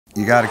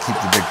You got to keep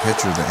the big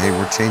picture that, hey,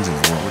 we're changing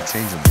the world. We're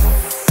changing the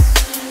world.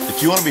 If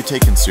you want to be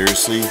taken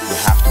seriously, you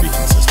have to be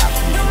consistent.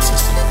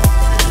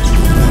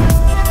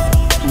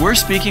 We're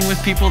speaking with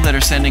people that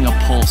are sending a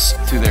pulse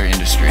through their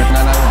industry.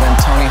 None other than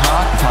Tony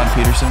Hawk, Todd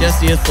Peterson.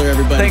 Jesse Itzler,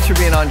 everybody. Thanks for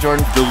being on,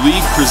 Jordan. The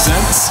league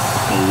presents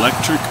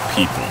Electric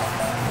People.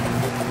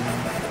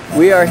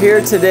 We are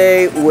here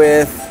today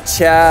with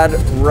Chad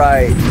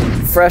Wright,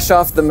 fresh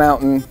off the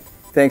mountain.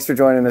 Thanks for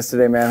joining us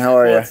today, man. How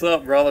are you? What's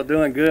up, brother?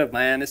 Doing good,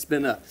 man. It's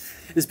been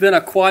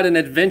a quite an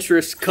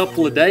adventurous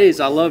couple of days.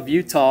 I love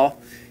Utah.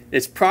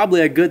 It's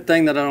probably a good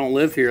thing that I don't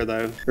live here,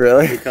 though.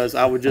 Really? Because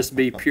I would just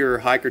be pure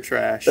hiker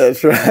trash.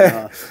 That's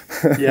right.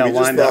 Yeah, we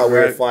just thought we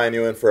were flying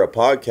you in for a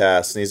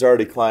podcast, and he's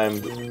already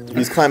climbed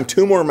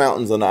 2 more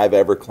mountains than I've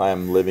ever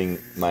climbed living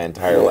my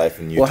entire life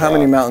in Utah. Well, how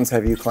many mountains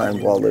have you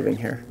climbed while living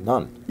here?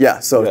 None. Yeah,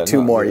 so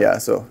 2 more, yeah.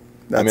 So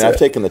that's I've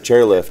taken the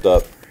chairlift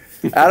up.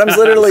 Adam's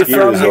literally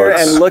from here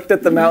and looked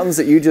at the mountains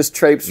that you just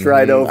traipsed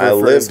right over. I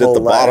lived at the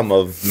bottom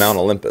of Mount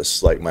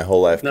Olympus like my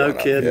whole life. No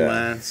kidding,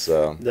 man.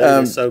 So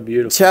that is so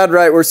beautiful. Chad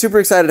Wright, we're super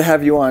excited to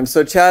have you on.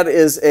 So Chad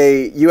is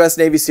a U.S.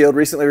 Navy SEAL,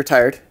 recently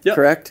retired,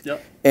 correct?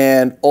 Yep.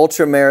 And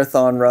ultra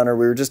marathon runner.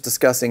 We were just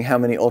discussing how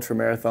many ultra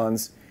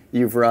marathons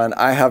you've run.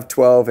 I have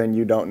 12, and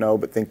you don't know,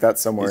 but think that's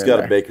somewhere in there.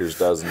 He's got a baker's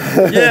dozen.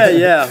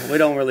 Yeah. We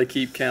don't really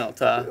keep count,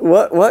 Ty.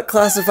 What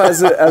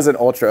classifies it as an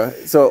ultra?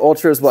 So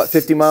ultra is what,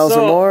 50 miles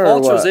or more?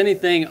 Ultra is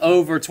anything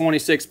over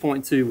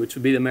 26.2, which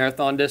would be the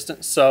marathon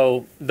distance.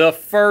 So the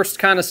first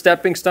kind of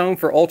stepping stone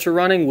for ultra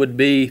running would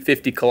be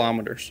 50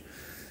 kilometers.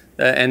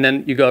 And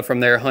then you go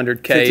from there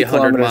 100K, 50 100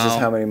 kilometers miles. is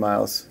how many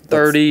miles?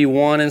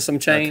 31 and some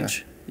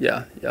change. Okay.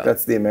 Yeah.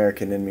 That's the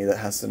American in me that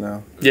has to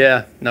know.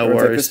 Yeah, no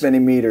worries. Like this many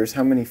meters,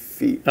 how many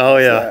feet? Oh,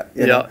 yeah.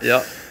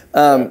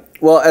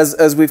 Well,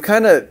 as we've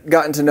kind of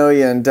gotten to know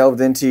you and delved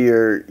into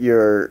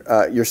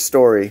your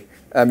story,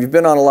 you've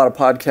been on a lot of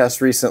podcasts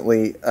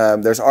recently.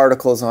 There's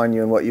articles on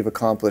you and what you've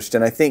accomplished,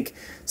 and I think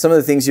some of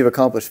the things you've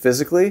accomplished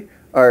physically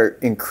are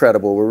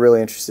incredible. We're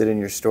really interested in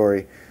your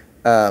story.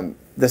 The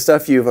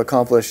stuff you've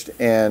accomplished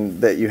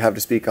and that you have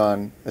to speak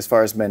on as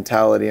far as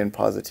mentality and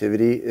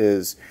positivity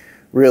is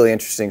really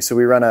interesting. So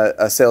we run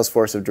a sales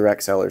force of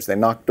direct sellers. They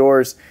knock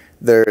doors.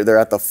 They're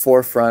at the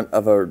forefront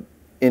of an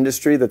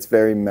industry that's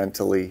very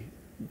mentally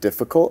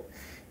difficult,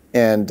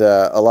 and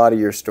a lot of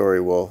your story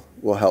will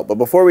help. But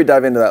before we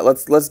dive into that,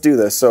 let's do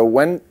this. So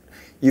when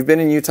you've been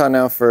in Utah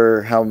now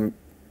for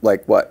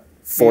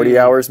 40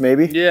 hours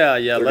maybe? Yeah,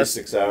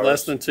 36 hours.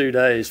 Less than 2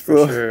 days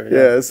for sure.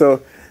 Yeah.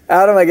 So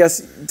Adam, I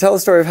guess tell a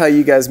story of how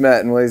you guys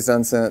met and what he's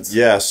done since.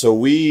 Yeah, so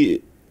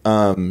we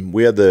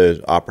had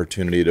the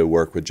opportunity to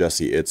work with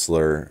Jesse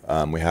Itzler.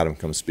 We had him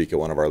come speak at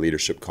one of our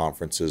leadership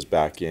conferences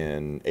back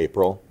in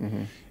April.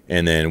 Mm-hmm.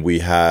 And then we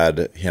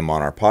had him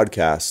on our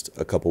podcast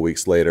a couple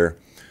weeks later.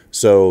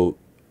 So,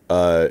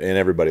 and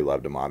everybody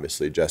loved him,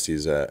 obviously.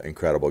 Jesse's an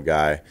incredible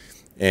guy.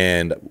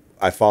 And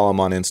I follow him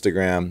on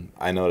Instagram.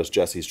 I noticed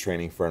Jesse's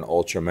training for an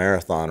ultra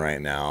marathon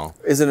right now.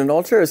 Is it an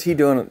ultra or is he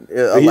doing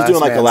He's doing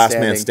like a last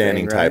man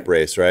standing type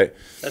race, right?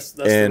 That's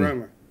the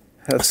rumor.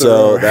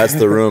 That's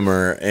the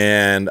rumor.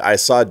 And I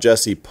saw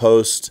Jesse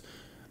post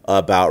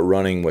about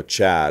running with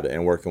Chad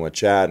and working with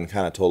Chad and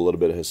kind of told a little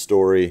bit of his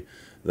story.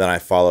 Then I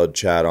followed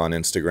Chad on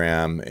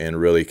Instagram and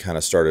really kind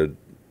of started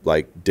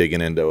like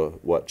digging into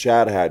what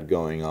Chad had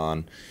going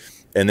on,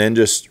 and then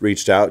just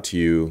reached out to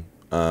you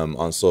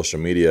on social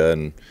media.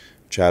 And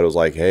Chad was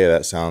like, hey,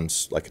 that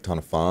sounds like a ton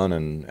of fun.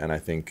 And I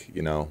think,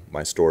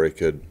 my story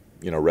could,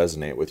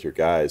 resonate with your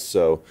guys.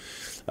 So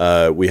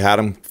we had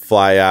him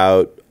fly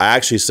out. I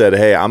actually said,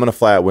 hey, I'm going to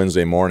fly out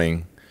Wednesday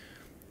morning,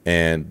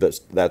 and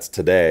that's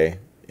today,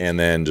 and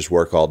then just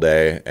work all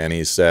day. And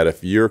he said,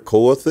 if you're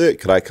cool with it,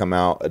 could I come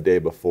out a day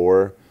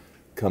before,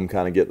 come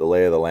kind of get the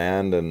lay of the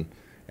land, and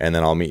then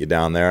I'll meet you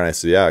down there? And I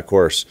said, yeah, of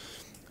course.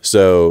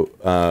 So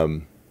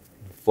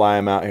fly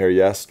him out here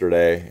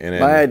yesterday. And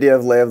my idea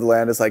of lay of the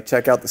land is like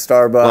check out the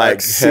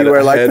Starbucks, see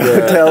where the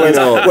hotel is,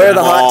 where where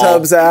the hot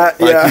tub's at.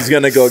 Like he's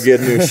going to go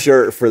get a new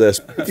shirt for this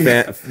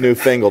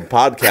newfangled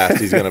podcast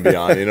he's going to be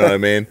on, you know what I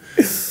mean?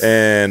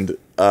 And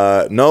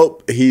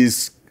nope,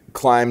 he's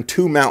climbed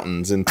 2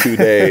 mountains in 2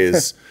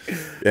 days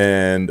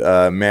and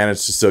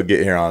managed to still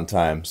get here on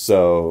time.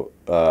 So,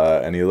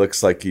 and he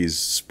looks like he's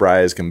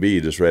spry as can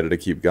be, just ready to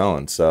keep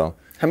going. So,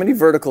 how many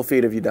vertical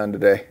feet have you done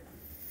today?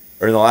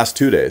 Or in the last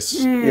 2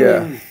 days?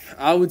 Yeah.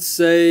 I would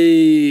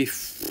say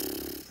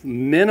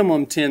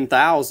minimum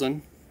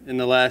 10,000 in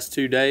the last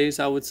 2 days,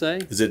 I would say.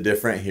 Is it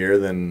different here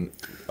than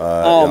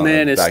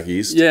it's back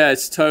east? Yeah,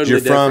 it's totally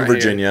different. You're from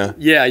Virginia.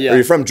 Here. Yeah. Or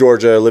you're from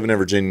Georgia, living in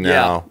Virginia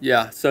now.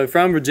 Yeah. So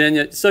from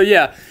Virginia. So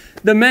yeah,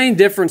 the main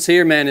difference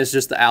here, man, is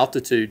just the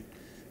altitude.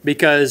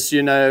 Because,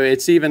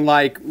 it's even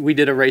like we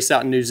did a race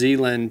out in New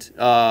Zealand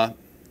a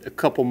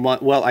couple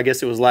months, well, I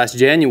guess it was last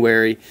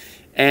January,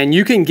 and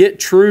you can get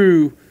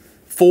true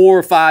 4,000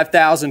 or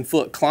 5,000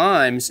 foot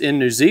climbs in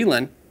New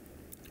Zealand,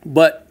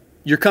 but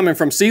you're coming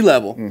from sea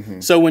level.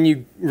 Mm-hmm. So when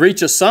you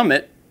reach a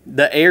summit,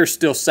 the air's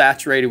still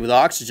saturated with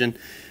oxygen.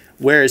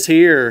 Whereas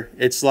here,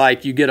 it's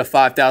like you get a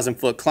 5,000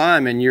 foot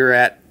climb and you're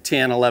at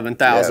 10,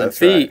 11,000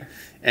 feet. Right.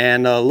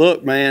 And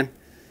look, man,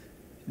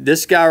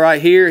 this guy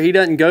right here, he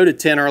doesn't go to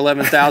 10 or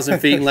 11,000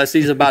 feet unless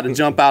he's about to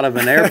jump out of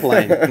an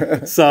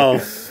airplane. So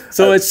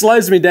it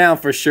slows me down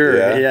for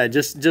sure. Yeah,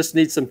 just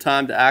need some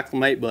time to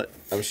acclimate, but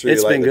I'm sure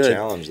it's you like been the good.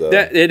 challenge, though.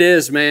 It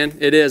is, man.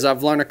 It is.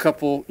 I've learned a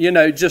couple,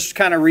 just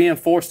kind of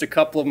reinforced a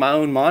couple of my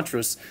own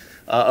mantras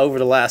over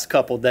the last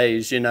couple of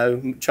days,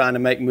 trying to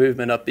make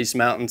movement up these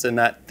mountains in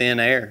that thin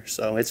air.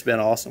 So it's been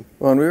awesome.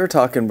 Well, and we were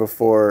talking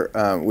before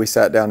we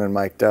sat down and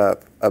mic'd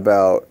up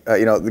about,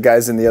 the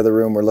guys in the other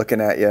room were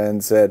looking at you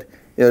and said,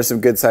 there's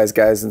some good-sized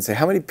guys, and say,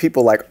 how many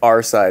people like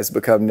our size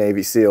become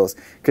Navy SEALs?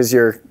 Because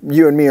you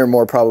and me are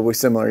more probably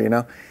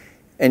similar,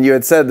 And you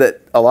had said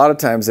that a lot of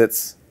times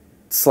it's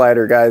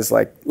slider guys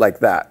like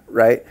that,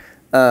 right?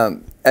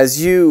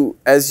 As you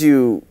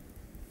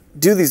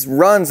do these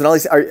runs and all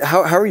these,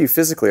 how are you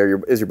physically?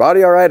 Is your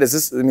body all right?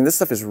 This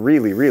stuff is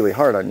really, really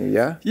hard on you,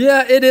 yeah?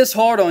 Yeah, it is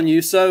hard on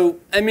you. So,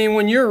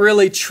 when you're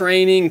really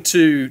training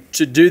to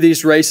do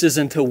these races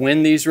and to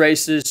win these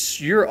races,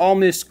 you're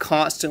almost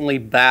constantly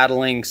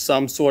battling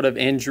some sort of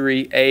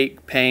injury,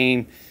 ache,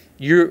 pain.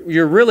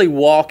 You're really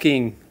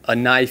walking a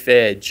knife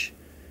edge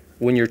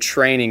when you're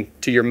training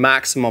to your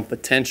maximum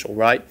potential,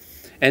 right?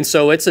 And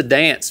so it's a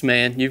dance,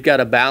 man. You've got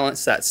to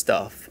balance that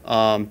stuff.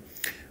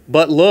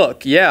 But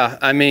look,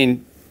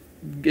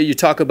 you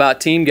talk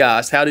about team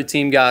guys. How do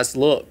team guys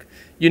look?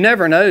 You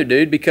never know,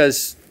 dude,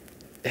 because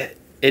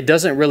it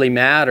doesn't really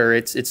matter.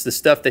 It's the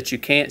stuff that you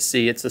can't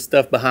see. It's the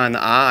stuff behind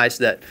the eyes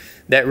that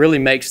really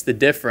makes the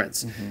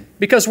difference. Mm-hmm.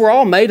 Because we're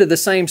all made of the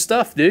same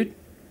stuff, dude.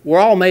 We're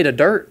all made of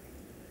dirt.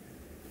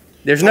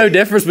 There's no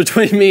difference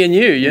between me and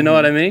you. You know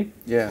what I mean?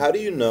 Yeah. How do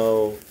you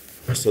know?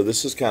 So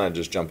this is kind of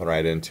just jumping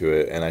right into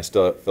it, and I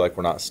still feel like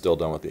we're not still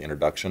done with the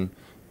introduction,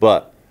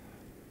 but.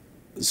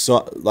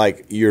 So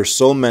you're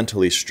so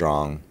mentally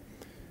strong,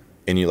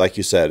 and like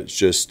you said, it's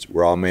just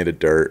we're all made of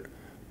dirt.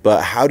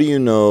 But how do you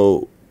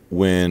know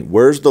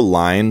where's the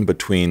line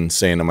between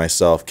saying to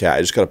myself, "Okay, I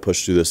just got to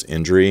push through this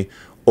injury,"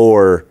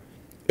 or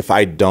if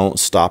I don't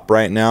stop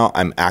right now,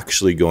 I'm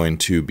actually going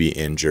to be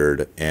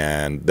injured,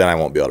 and then I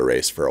won't be able to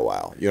race for a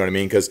while. You know what I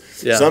mean? Because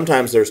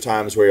sometimes there's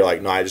times where you're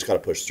like, "No, I just got to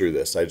push through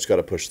this. I just got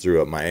to push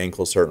through it. My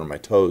ankle's hurting, or my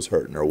toes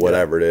hurting, or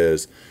whatever it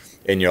is,"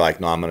 and you're like,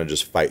 "No, I'm going to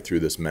just fight through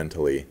this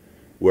mentally."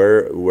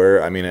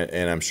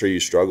 And I'm sure you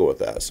struggle with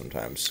that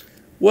sometimes.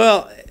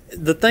 Well,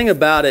 the thing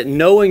about it,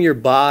 knowing your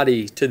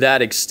body to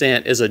that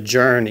extent is a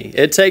journey.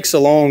 It takes a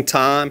long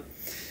time,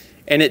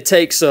 and it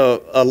takes a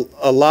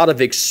lot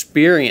of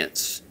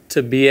experience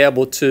to be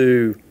able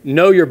to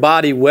know your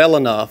body well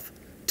enough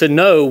to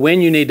know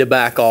when you need to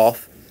back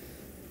off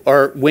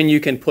or when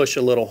you can push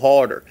a little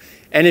harder.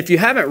 And if you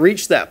haven't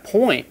reached that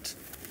point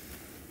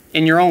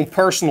in your own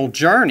personal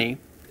journey,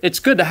 it's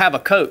good to have a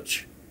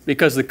coach,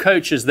 because the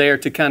coach is there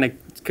to kind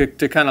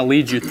of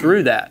lead you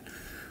through that.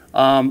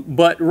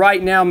 But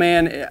right now,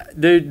 man,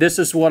 dude, this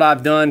is what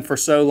I've done for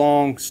so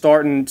long,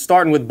 starting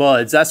with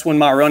BUDS. That's when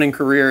my running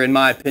career, in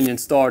my opinion,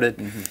 started.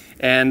 Mm-hmm.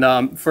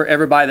 And for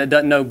everybody that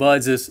doesn't know,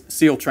 BUDS is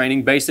SEAL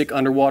training, basic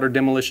underwater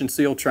demolition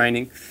SEAL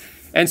training.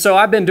 And so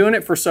I've been doing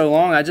it for so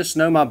long, I just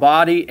know my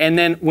body. And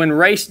then when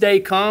race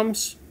day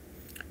comes,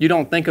 you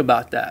don't think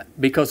about that,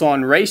 because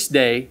on race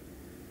day,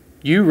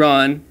 you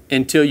run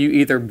until you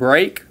either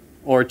break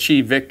or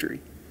achieve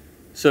victory.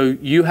 So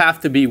you have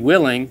to be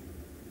willing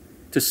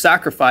to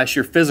sacrifice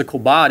your physical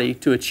body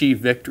to achieve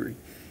victory.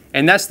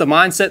 And that's the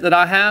mindset that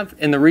I have.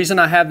 And the reason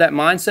I have that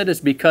mindset is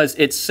because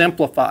it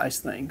simplifies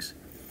things.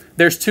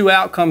 There's two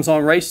outcomes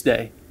on race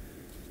day.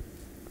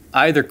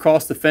 I either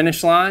cross the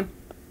finish line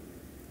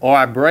or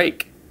I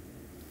break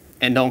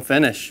and don't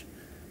finish.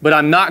 But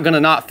I'm not going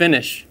to not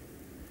finish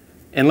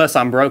unless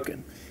I'm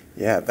broken.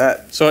 Yeah,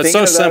 that. So it's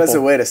so simple. That as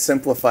a way to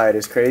simplify it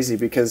is crazy,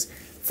 because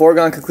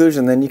foregone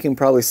conclusion, then you can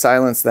probably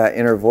silence that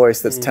inner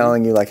voice that's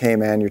telling you, like, hey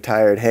man, you're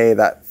tired, hey,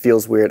 that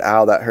feels weird,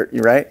 ow, that hurt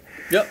you, right?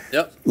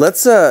 Yep.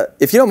 Let's,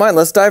 if you don't mind,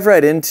 let's dive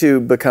right into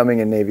becoming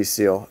a Navy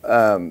SEAL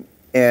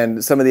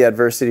and some of the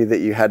adversity that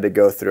you had to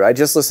go through. I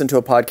just listened to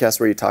a podcast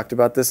where you talked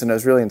about this, and I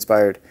was really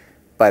inspired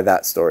by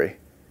that story.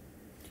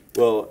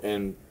 Well,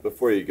 and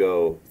before you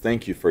go,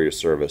 thank you for your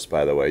service,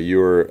 by the way. You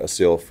were a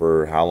SEAL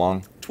for how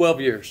long?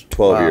 12 years.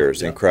 12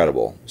 years,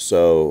 incredible.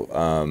 So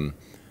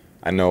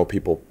I know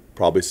people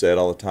probably say it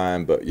all the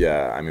time, but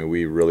yeah, I mean,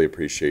 we really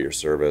appreciate your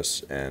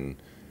service, and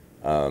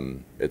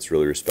it's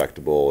really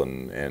respectable,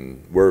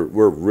 and we're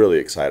really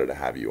excited to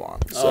have you on.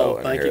 So,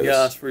 thank you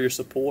guys for your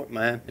support,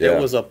 man. Yeah. It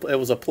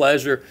was a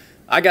pleasure.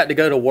 I got to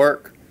go to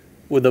work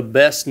with the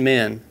best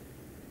men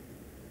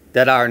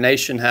that our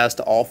nation has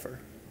to offer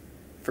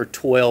for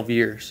 12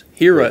 years.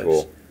 Heroes.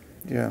 Cool.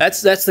 Yeah.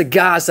 That's the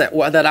guys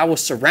that I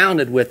was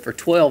surrounded with for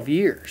 12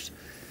 years.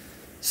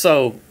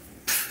 So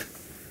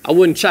I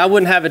wouldn't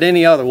have it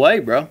any other way,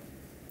 bro.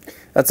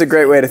 That's a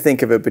great way to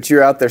think of it, but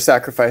you're out there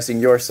sacrificing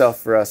yourself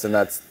for us, and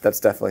that's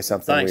definitely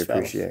something Thanks, we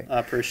appreciate. Fellas. I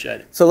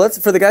appreciate it. So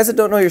for the guys that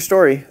don't know your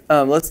story,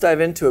 let's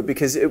dive into it,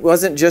 because it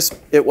wasn't just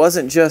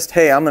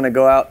hey, I'm going to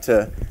go out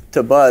to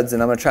BUDS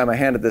and I'm going to try my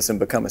hand at this and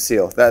become a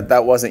SEAL.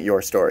 That wasn't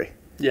your story.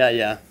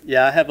 Yeah.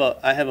 I have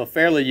a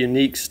fairly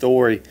unique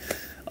story.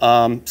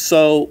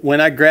 So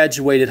when I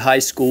graduated high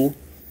school,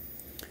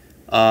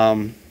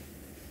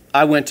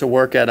 I went to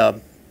work at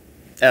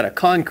a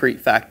concrete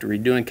factory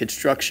doing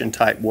construction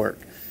type work.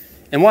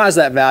 And why is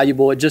that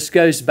valuable? It just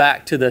goes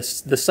back to the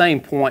same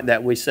point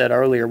that we said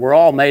earlier. We're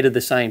all made of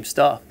the same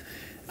stuff.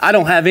 I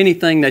don't have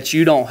anything that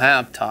you don't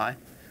have, Ty.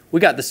 We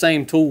got the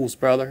same tools,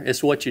 brother.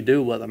 It's what you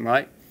do with them,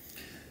 right?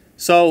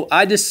 So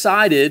I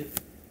decided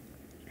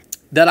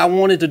that I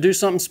wanted to do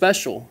something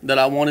special, that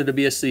I wanted to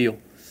be a SEAL.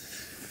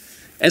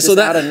 And Just so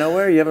that, out of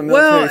nowhere, you have a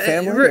military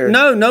family?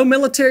 No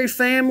military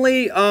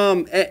family.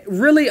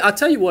 Really, I'll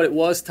tell you what it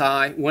was,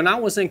 Ty. When I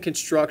was in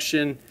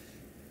construction,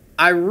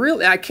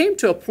 I came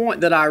to a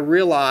point that I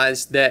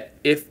realized that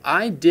if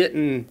I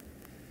didn't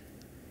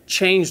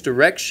change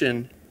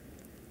direction,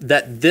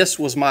 that this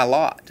was my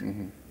lot.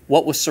 Mm-hmm.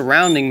 What was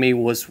surrounding me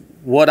was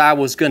what I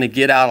was going to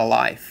get out of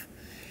life.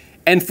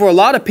 And for a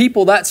lot of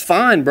people, that's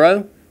fine,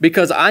 bro,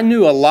 because I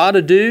knew a lot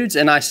of dudes,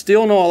 and I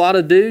still know a lot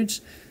of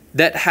dudes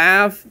that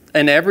have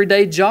an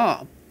everyday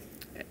job,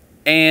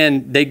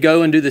 and they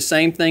go and do the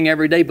same thing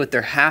every day, but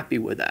they're happy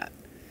with that.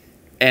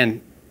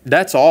 And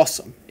that's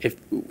awesome. If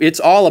it's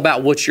all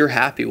about what you're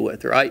happy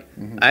with, right?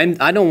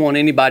 Mm-hmm. I don't want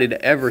anybody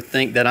to ever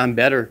think that I'm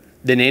better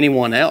than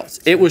anyone else.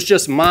 It was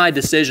just my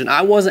decision.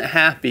 I wasn't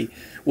happy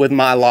with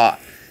my lot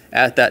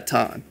at that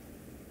time.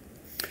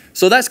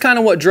 So that's kind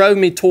of what drove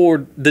me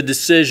toward the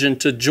decision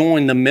to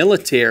join the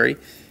military.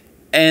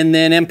 And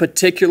then in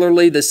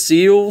particularly the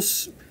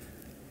SEALs,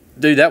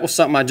 dude, that was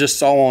something I just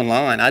saw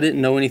online. I didn't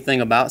know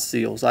anything about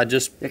SEALs.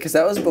 Because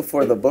that was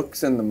before the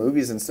books and the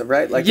movies and stuff,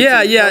 right? Like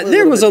yeah.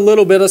 There was a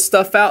little bit of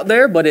stuff out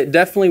there, but it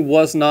definitely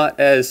was not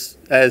as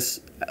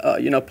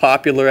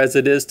popular as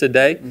it is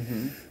today.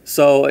 Mm-hmm.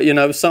 So it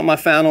was something I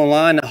found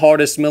online, the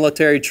hardest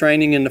military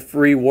training in the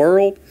free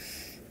world,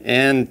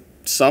 and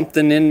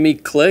something in me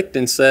clicked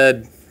and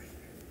said,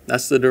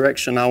 that's the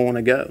direction I want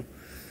to go.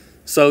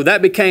 So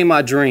that became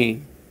my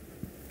dream.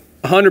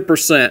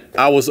 100%.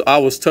 I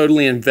was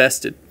totally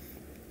invested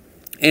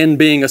in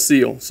being a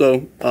SEAL.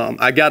 So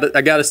I got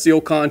a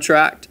SEAL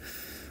contract.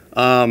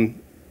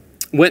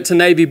 Went to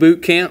Navy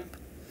boot camp.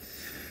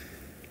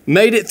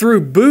 Made it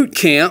through boot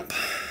camp.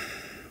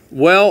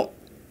 Well,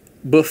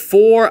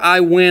 before I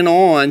went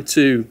on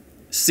to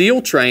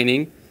SEAL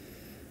training,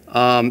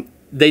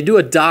 they do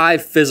a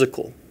dive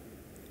physical,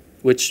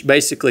 which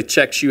basically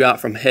checks you out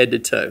from head to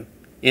toe,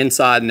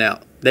 inside and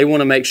out. They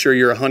want to make sure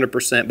you're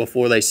 100%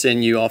 before they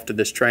send you off to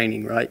this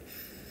training, right?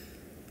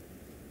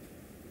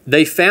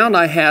 They found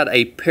I had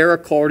a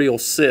pericardial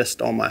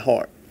cyst on my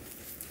heart.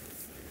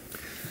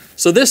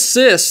 So this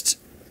cyst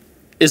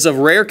is a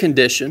rare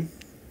condition.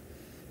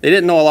 They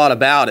didn't know a lot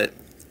about it,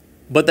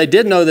 but they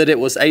did know that it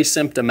was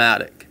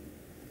asymptomatic.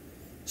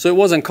 So it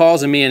wasn't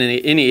causing me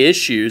any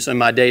issues in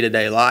my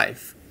day-to-day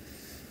life.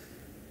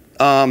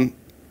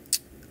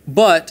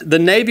 But the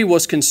Navy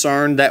was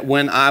concerned that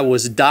when I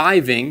was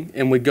diving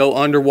and would go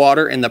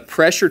underwater and the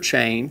pressure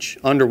change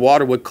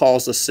underwater would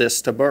cause the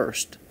cyst to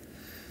burst.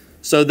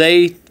 So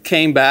they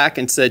came back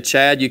and said,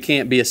 Chad, you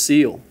can't be a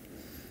SEAL.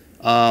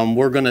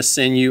 We're going to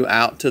send you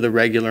out to the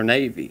regular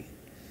Navy.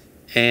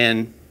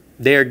 And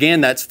there again,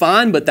 that's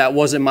fine, but that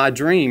wasn't my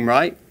dream,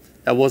 right?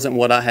 That wasn't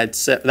what I had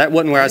set. That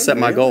wasn't where I set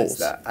my goals.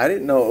 That. I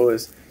didn't know it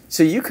was.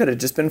 So you could have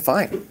just been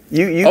fine.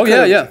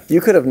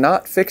 You could have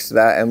not fixed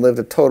that and lived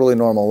a totally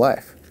normal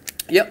life.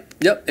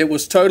 Yep. It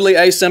was totally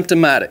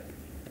asymptomatic.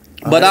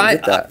 But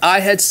I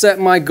had set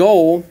my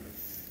goal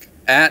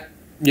at,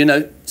 being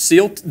a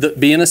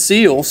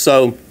SEAL.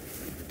 So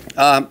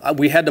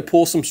we had to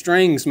pull some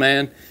strings,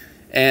 man.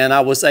 And I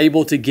was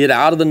able to get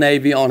out of the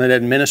Navy on an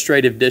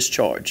administrative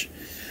discharge.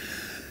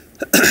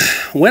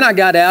 When I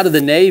got out of the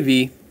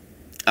Navy,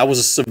 I was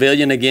a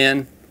civilian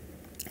again.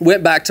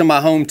 Went back to my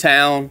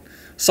hometown.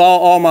 Saw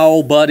all my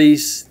old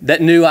buddies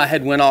that knew I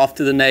had went off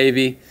to the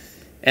Navy.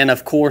 And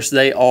of course,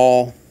 they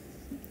all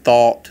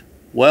thought,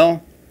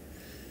 well,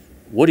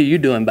 what are you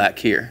doing back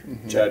here?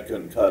 Mm-hmm. Chad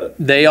couldn't cut it.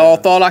 They all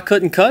thought I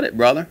couldn't cut it,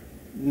 brother.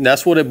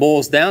 That's what it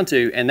boils down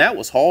to. And that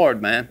was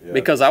hard, man,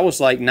 because I was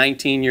like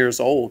 19 years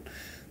old.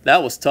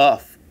 That was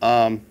tough.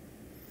 And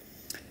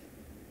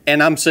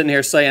I'm sitting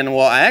here saying,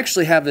 well, I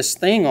actually have this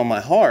thing on my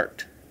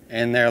heart.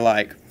 And they're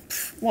like,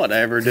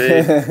 whatever,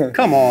 dude.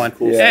 Come on.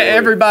 Cool.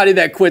 Everybody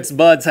that quits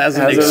buds has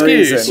an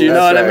excuse. You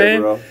know what I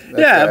mean?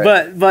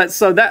 Right. But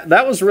so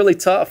that was really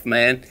tough,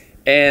 man.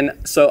 And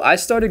so I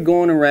started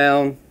going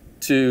around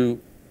to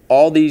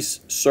all these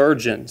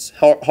surgeons,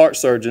 heart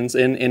surgeons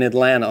in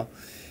Atlanta,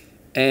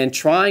 and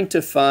trying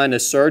to find a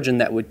surgeon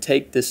that would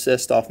take this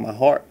cyst off my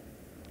heart.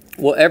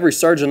 Well, every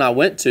surgeon I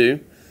went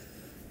to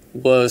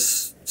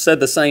said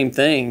the same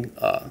thing.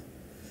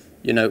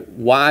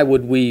 Why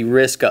would we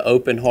risk an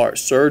open heart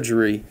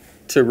surgery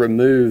to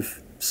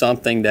remove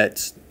something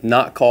that's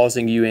not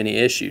causing you any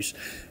issues?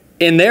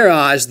 In their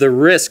eyes, the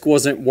risk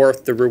wasn't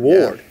worth the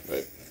reward. Yeah,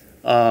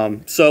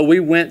 right. So we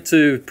went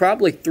to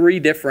probably 3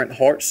 different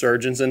heart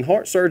surgeons, and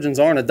heart surgeons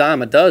aren't a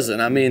dime a dozen.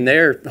 I mean,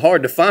 they're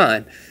hard to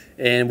find.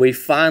 And we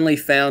finally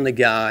found a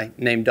guy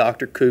named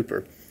Dr.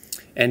 Cooper.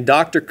 And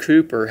Dr.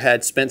 Cooper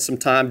had spent some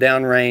time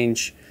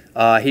downrange.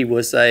 He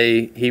was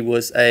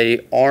a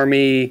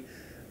Army,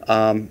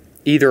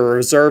 either a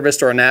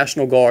reservist or a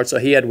National Guard, so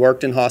he had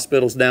worked in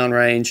hospitals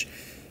downrange.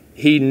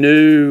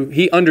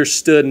 He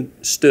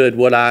understood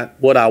what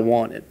I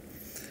wanted.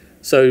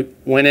 So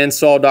went in,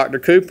 saw Dr.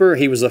 Cooper.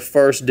 He was the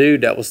first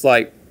dude that was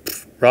like,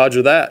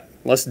 Roger that.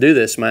 Let's do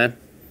this, man.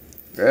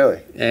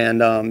 Really?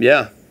 And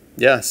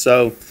yeah.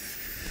 So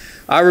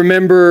I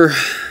remember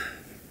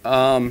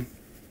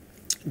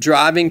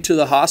driving to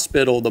the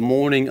hospital the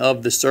morning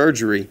of the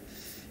surgery,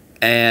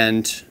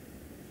 and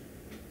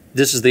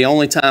this is the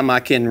only time I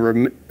can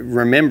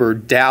remember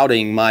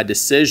doubting my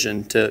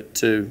decision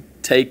to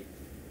take,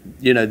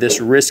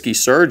 this risky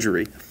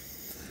surgery.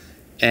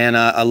 And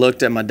I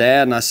looked at my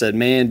dad and I said,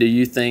 man, do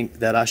you think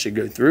that I should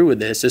go through with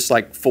this? It's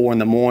like 4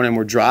 a.m.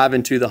 We're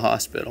driving to the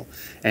hospital.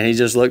 And he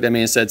just looked at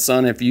me and said,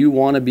 son, if you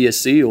want to be a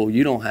SEAL,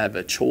 you don't have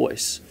a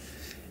choice.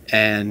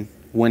 And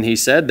when he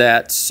said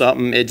that,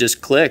 it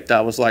just clicked.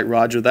 I was like,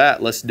 Roger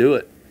that, let's do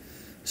it.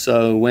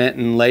 So went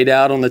and laid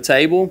out on the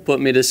table, put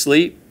me to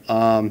sleep.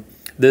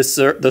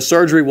 The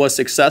surgery was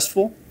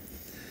successful.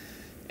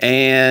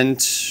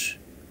 And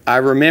I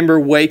remember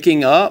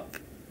waking up.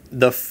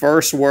 The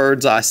first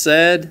words I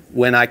said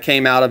when I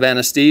came out of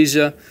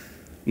anesthesia,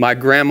 my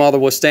grandmother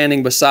was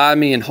standing beside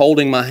me and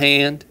holding my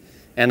hand,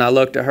 and I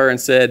looked at her and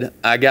said,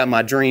 I got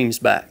my dreams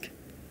back.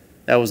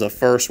 That was the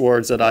first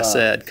words that I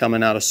said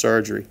coming out of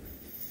surgery.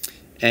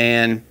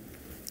 And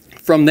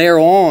from there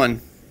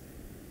on,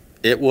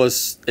 it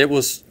was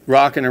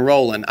rocking and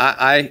rolling.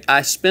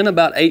 I spent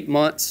about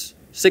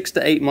 6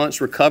 to 8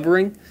 months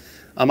recovering.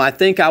 I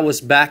think I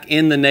was back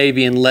in the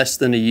Navy in less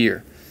than a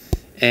year.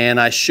 And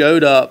I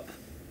showed up,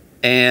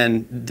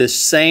 and the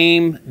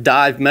same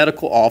dive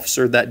medical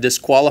officer that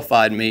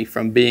disqualified me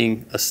from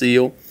being a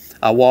SEAL,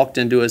 I walked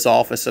into his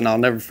office, and I'll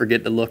never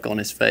forget the look on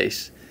his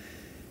face.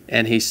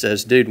 And he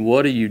says, dude,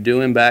 what are you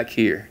doing back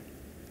here?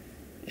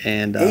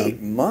 And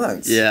 8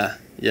 months? Yeah.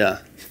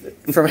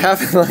 From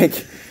having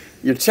like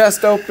your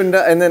chest opened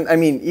up, and then, I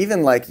mean,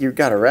 even like you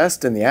got a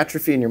rest and the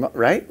atrophy in your,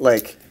 right?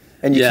 Like,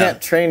 and you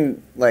can't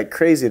train like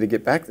crazy to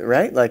get back there,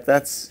 right? Like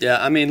that's...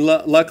 Yeah, I mean,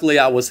 luckily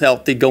I was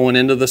healthy going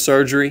into the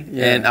surgery,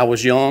 and I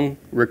was young,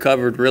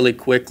 recovered really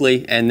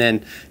quickly, and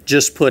then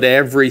just put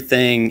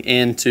everything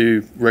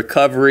into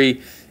recovery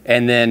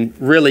and then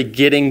really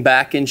getting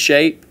back in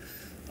shape.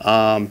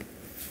 And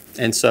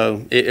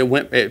so it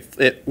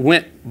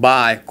went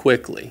by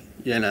quickly,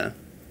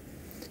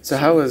 So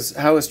how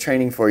was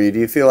training for you? Do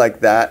you feel like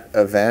that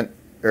event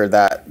or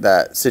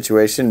that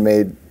situation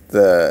made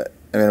I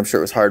mean, I'm sure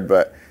it was hard,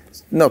 but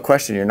no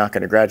question you're not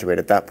going to graduate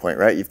at that point,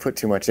 right? You've put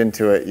too much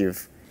into it.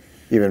 You've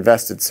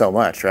invested so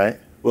much, right?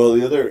 Well,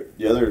 the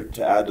other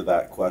to add to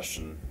that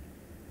question,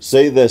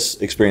 say this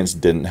experience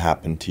didn't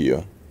happen to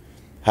you.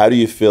 How do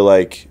you feel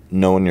like,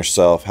 knowing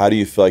yourself, how do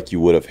you feel like you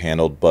would have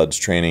handled BUD/S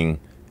training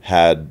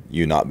had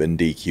you not been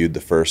DQ'd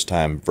the first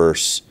time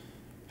versus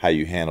how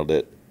you handled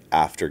it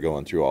after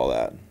going through all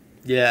that?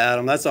 Yeah,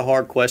 Adam, that's a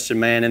hard question,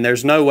 man, and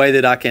there's no way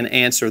that I can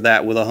answer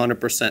that with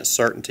 100%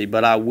 certainty,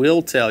 but I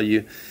will tell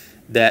you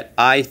that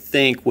I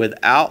think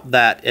without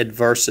that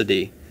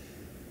adversity,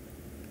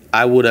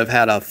 I would have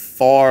had a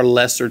far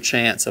lesser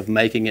chance of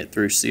making it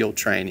through SEAL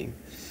training.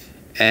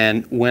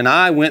 And when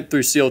I went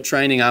through SEAL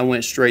training, I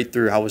went straight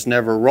through. I was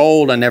never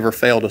rolled. I never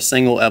failed a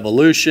single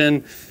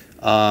evolution.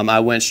 I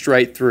went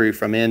straight through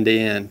from end to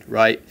end,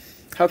 right?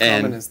 How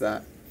common is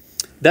that?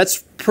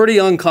 That's pretty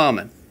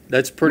uncommon.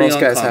 That's pretty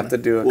uncommon. Most guys have to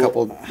do a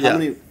couple. How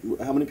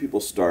many people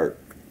start?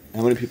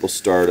 How many people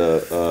start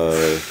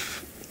a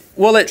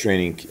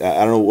training?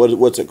 I don't know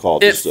what's it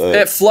called.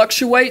 It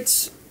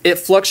fluctuates. It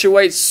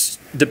fluctuates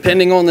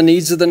depending on the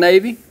needs of the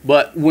Navy.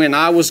 But when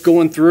I was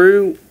going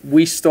through,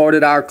 we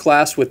started our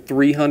class with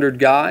 300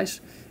 guys,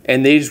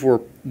 and these were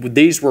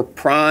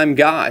prime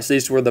guys.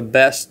 These were the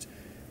best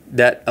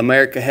that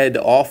America had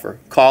to offer.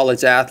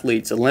 College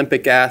athletes,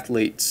 Olympic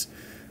athletes,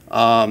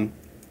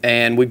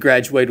 and we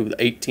graduated with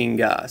 18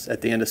 guys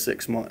at the end of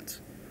 6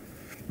 months.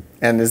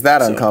 And is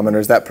that uncommon, or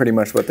is that pretty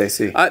much what they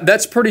see?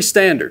 That's pretty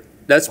standard.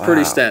 That's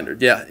pretty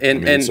standard, yeah.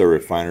 And it's a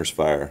refiner's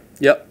fire.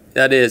 Yep,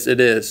 that is.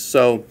 It is.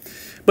 So,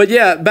 but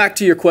yeah, back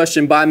to your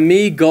question. By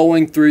me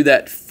going through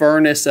that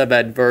furnace of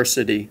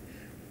adversity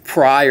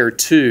prior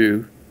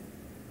to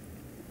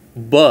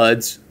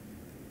BUD/S,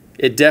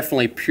 it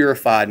definitely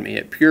purified me.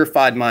 It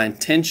purified my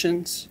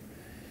intentions.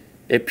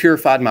 It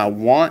purified my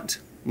want,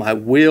 my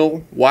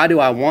will. Why do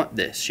I want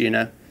this,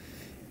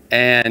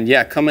 And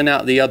yeah, coming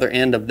out the other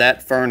end of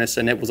that furnace,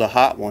 and it was a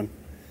hot one,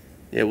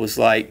 it was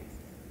like,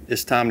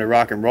 it's time to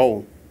rock and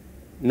roll.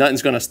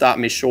 Nothing's going to stop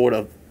me short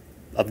of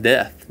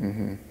death.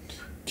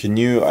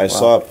 Mm-hmm. I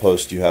saw a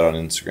post you had on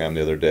Instagram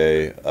the other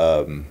day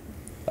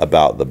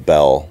about the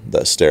bell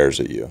that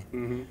stares at you.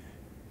 Mm-hmm.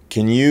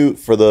 Can you,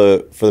 for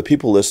the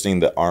people listening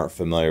that aren't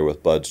familiar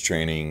with BUD/S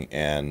training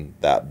and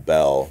that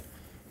bell,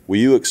 will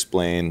you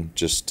explain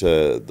just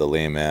to the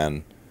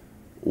layman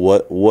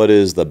what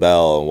is the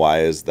bell and why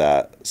is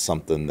that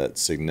something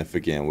that's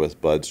significant with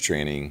BUD/S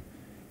training?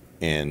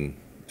 And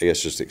I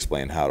guess just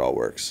explain how it all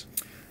works.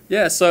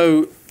 Yeah,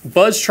 so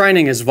buds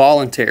training is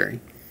voluntary.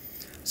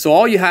 So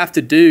all you have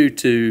to do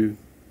to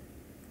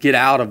get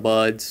out of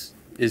buds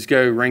is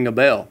go ring a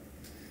bell.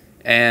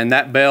 And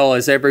that bell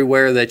is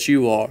everywhere that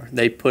you are.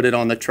 They put it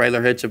on the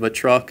trailer hitch of a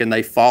truck and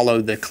they follow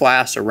the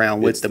class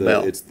around with the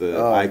bell. It's the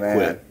Oh, I man.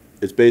 quit.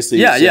 It's basically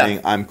saying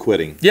I'm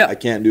quitting. Yeah. I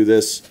can't do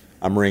this.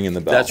 I'm ringing the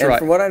bell. That's And right.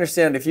 from what I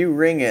understand, if you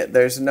ring it,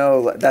 there's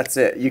no, that's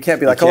it. You can't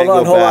be like, can't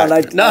hold go on,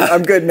 back.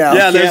 I'm good now.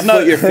 Yeah, You there's can't no-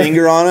 put your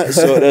finger on it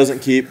so it doesn't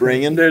keep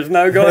ringing. There's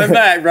no going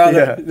back,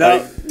 brother. Yeah. No.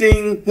 Like,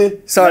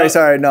 ding.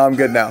 Sorry, no, I'm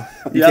good now.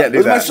 You can't do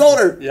Where's my that.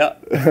 shoulder?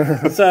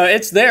 Yeah. So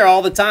it's there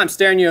all the time,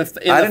 staring you in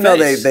the I didn't know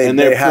face. they And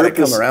they're had it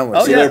come around with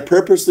Oh, you. So yeah. they're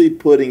purposely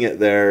putting it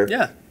there.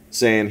 Yeah.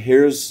 Saying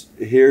here's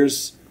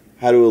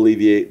how to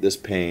alleviate this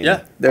pain.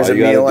 Yeah. There's All a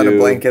you gotta meal and a do-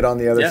 blanket on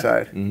the other Yeah.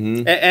 side.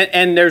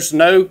 And there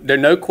are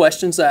no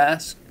questions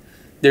asked.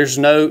 There's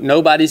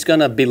nobody's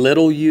gonna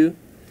belittle you.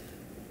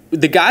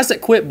 The guys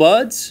that quit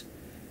buds,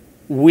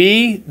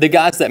 the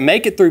guys that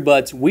make it through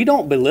buds, we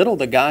don't belittle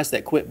the guys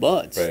that quit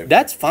buds. Right.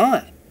 That's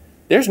fine.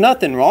 There's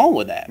nothing wrong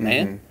with that,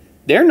 man.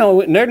 They're no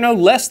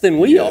less than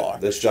we Yeah, are.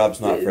 This job's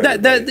not for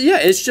everybody. Yeah,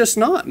 it's just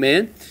not,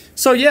 man.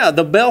 So yeah,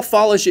 the bell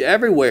follows you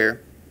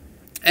everywhere.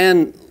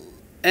 And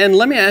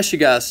let me ask you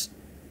guys,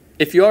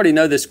 if you already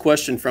know this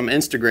question from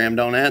Instagram,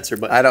 don't answer.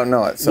 But I don't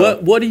know it. So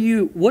what do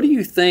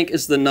you think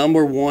is the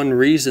number one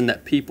reason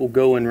that people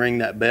go and ring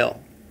that bell?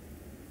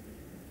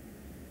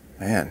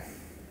 man,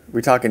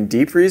 we talking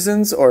deep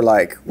reasons or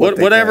like what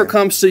they Whatever can?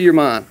 comes to your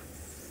mind.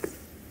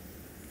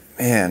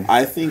 Man,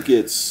 I think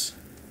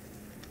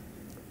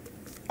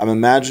I'm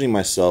imagining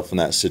myself in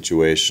that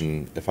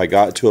situation. If I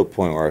got to a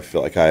point where I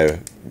feel like I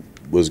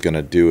was going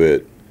to do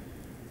it,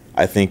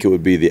 I think it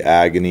would be the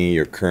agony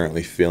you're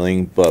currently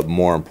feeling, but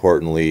more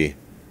importantly,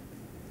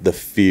 the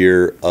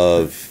fear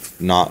of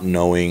not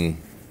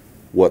knowing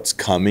what's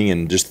coming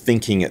and just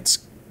thinking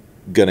it's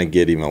going to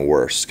get even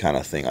worse kind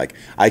of thing. Like,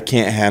 I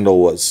can't handle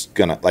what's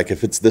going to, like,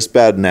 if it's this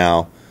bad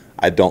now,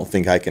 I don't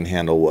think I can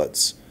handle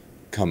what's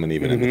coming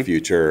even in the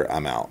future.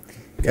 I'm out.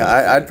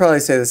 yeah, I'd probably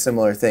say the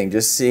similar thing.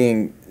 Just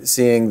seeing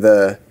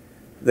the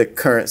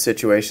current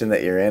situation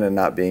that you're in and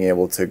not being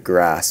able to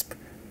grasp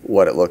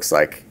what it looks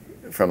like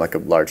from like a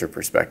larger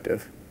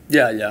perspective.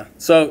 Yeah.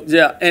 So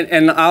yeah,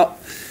 and I'll,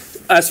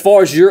 as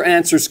far as your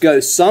answers go,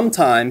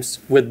 sometimes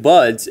with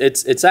buds,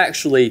 it's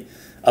actually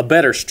a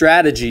better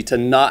strategy to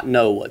not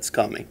know what's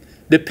coming,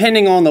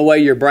 depending on the way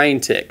your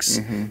brain ticks.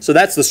 So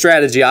that's the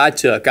strategy I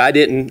took. I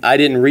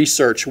didn't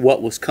research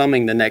what was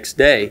coming the next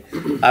day.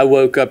 I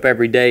woke up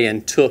every day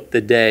and took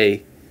the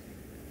day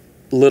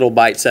little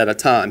bites at a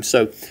time.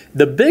 So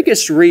the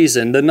biggest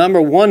reason, the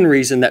number one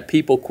reason that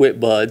people quit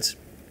buds,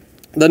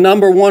 the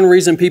number one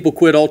reason people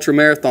quit ultra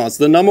marathons,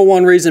 the number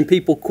one reason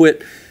people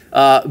quit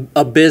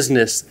a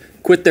business,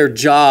 quit their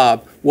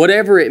job,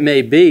 whatever it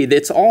may be,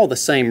 it's all the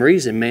same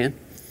reason, man.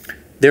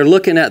 They're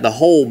looking at the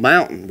whole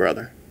mountain,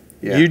 brother.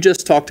 Yeah. You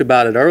just talked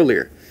about it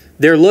earlier.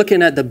 They're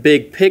looking at the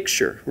big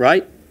picture,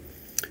 right?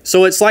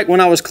 So it's like when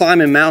I was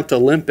climbing Mount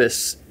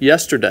Olympus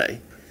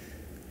yesterday.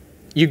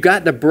 You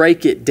got to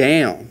break it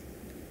down.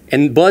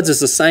 And buds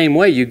is the same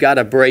way. You got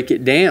to break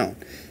it down.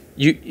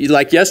 You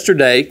like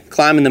yesterday,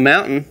 climbing the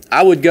mountain,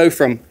 I would go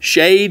from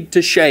shade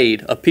to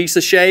shade, a piece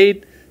of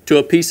shade to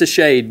a piece of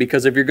shade,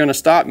 because if you're going to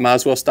stop, you might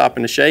as well stop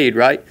in the shade,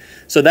 right?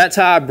 So that's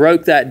how I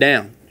broke that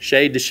down,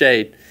 shade to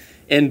shade.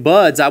 In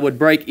buds, I would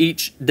break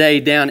each day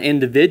down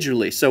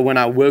individually. So when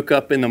I woke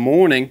up in the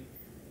morning,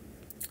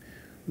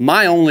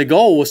 my only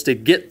goal was to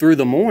get through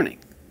the morning.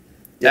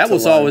 That to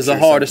was always the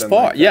lunch or hardest something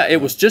part. like that, Yeah,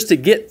 it was just to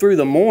get through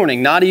the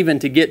morning, not even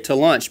to get to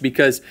lunch,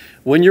 because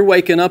when you're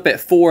waking up at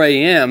 4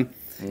 a.m.,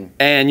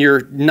 and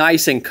you're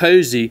nice and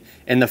cozy,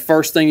 and the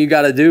first thing you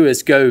got to do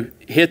is go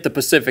hit the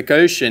Pacific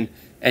Ocean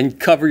and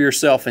cover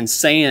yourself in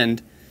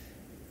sand,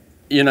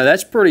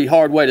 that's a pretty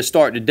hard way to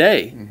start the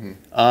day.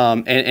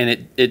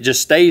 And it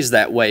just stays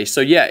that way. So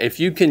yeah, if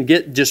you can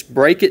just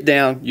break it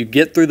down, you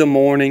get through the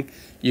morning,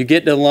 you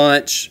get to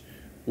lunch.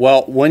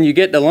 Well, when you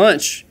get to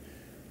lunch,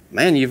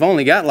 man, you've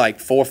only got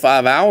like 4 or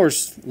 5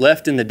 hours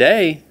left in the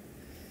day.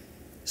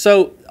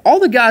 So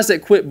all the guys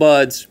that quit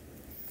buds,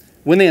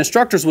 when the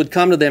instructors would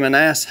come to them and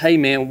ask, hey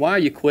man, why are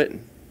you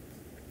quitting?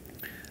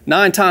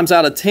 9 times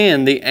out of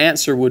 10, the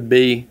answer would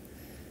be,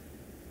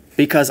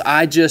 because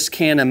I just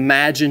can't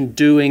imagine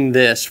doing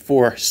this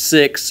for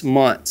 6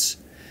 months.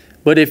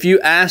 But if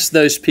you ask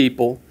those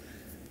people,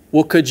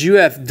 well, could you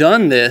have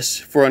done this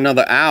for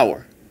another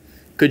hour?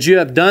 Could you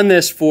have done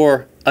this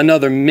for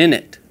another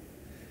minute?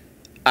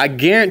 I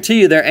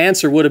guarantee you their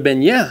answer would have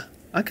been, yeah,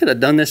 I could have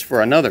done this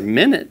for another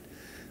minute.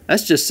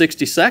 That's just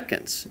 60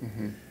 seconds.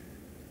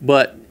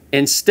 But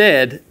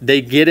instead,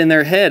 they get in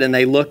their head and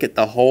they look at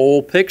the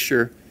whole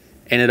picture,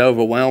 and it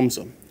overwhelms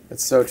them.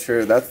 That's so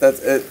true. That's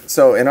it.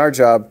 So in our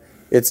job,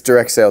 it's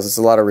direct sales. It's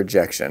a lot of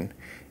rejection,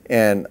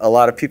 and a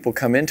lot of people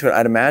come into it.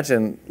 I'd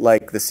imagine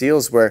like the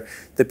SEALs, where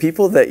the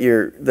people that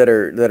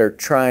are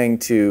trying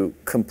to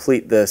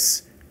complete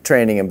this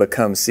training and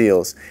become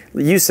SEALs.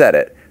 You said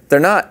it. They're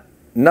not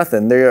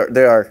nothing. They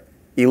are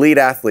elite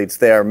athletes.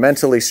 They are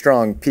mentally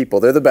strong people.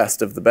 They're the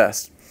best of the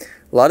best.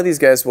 A lot of these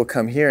guys will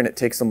come here and it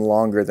takes them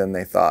longer than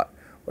they thought,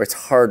 or it's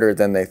harder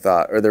than they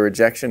thought, or the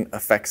rejection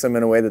affects them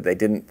in a way that they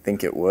didn't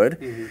think it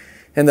would.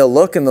 And they'll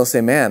look and they'll say,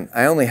 man,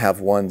 I only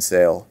have one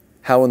sale.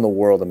 How in the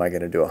world am I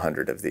going to do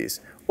 100 of these?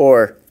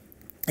 Or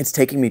it's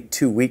taking me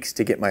 2 weeks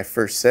to get my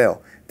first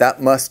sale.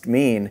 That must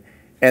mean,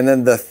 and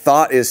then the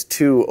thought is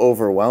too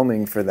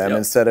overwhelming for them.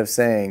 Instead of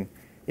saying,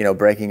 you know,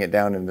 breaking it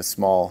down into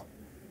small,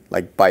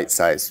 like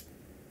bite-sized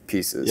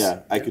pieces.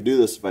 Yeah, I could do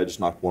this if I just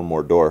knocked one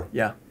more door.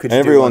 Yeah.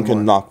 Everyone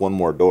can knock one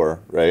more door,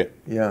 right?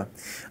 Yeah.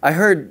 I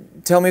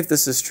heard, tell me if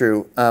this is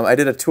true, I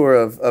did a tour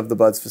of the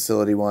Buds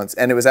facility once,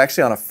 and it was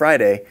actually on a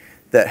Friday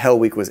that Hell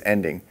Week was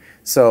ending.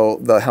 So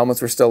the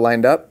helmets were still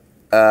lined up,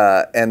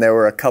 and there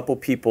were a couple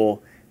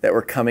people that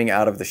were coming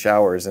out of the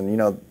showers. And, you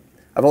know,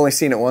 I've only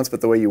seen it once,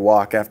 but the way you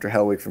walk after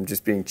Hell Week from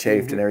just being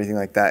chafed and everything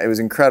like that, it was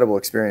an incredible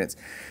experience.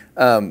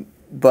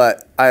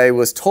 But I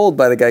was told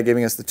by the guy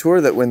giving us the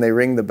tour that when they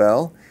ring the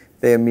bell,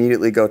 they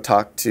immediately go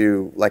talk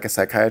to like a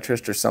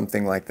psychiatrist or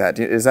something like that.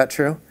 Is that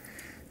true?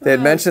 They had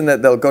mentioned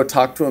that they'll go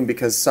talk to him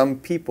because some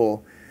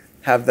people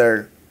have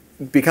their,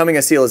 becoming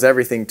a SEAL is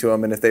everything to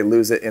them, and if they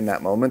lose it in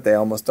that moment, they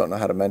almost don't know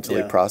how to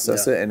mentally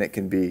process it, and it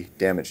can be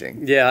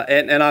damaging. Yeah,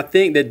 and I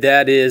think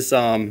that is,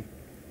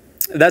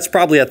 that's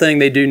probably a thing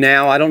they do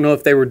now. I don't know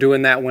if they were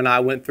doing that when I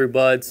went through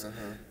Buds,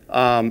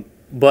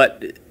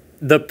 but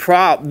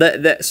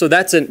the so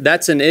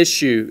that's an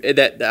issue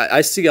that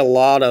I see a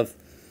lot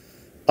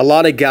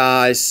of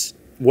guys,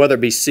 whether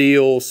it be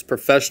SEALs,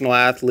 professional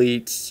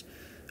athletes,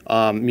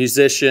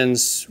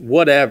 musicians,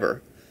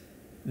 whatever,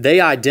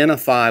 they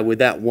identify with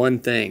that one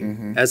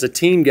thing. As a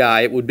team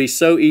guy, it would be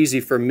so easy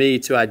for me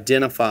to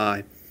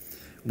identify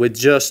with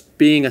just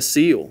being a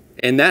SEAL,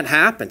 and that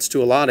happens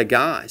to a lot of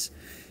guys.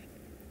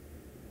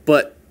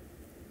 But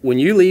when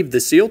you leave the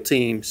SEAL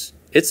teams,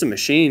 it's a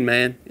machine,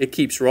 man. It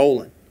keeps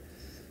rolling.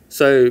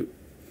 So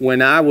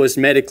when I was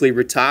medically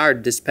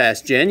retired this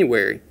past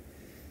January,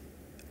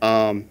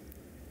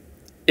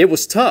 it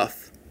was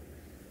tough.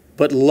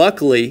 But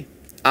luckily,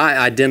 I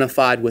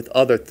identified with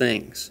other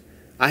things.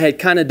 I had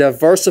kind of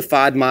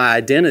diversified my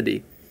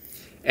identity,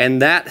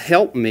 and that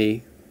helped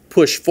me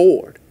push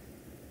forward.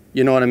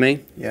 You know what I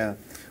mean? Yeah.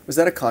 Was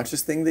that a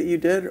conscious thing that you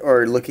did?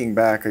 Or looking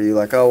back, are you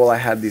like, oh, well, I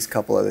had these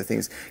couple other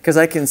things? Because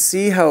I can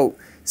see how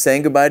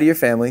saying goodbye to your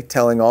family,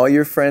 telling all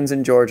your friends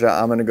in Georgia,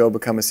 I'm going to go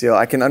become a SEAL.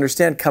 I can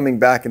understand coming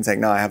back and saying,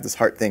 no, I have this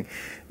heart thing.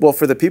 Well,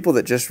 for the people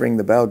that just ring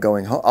the bell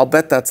going home, I'll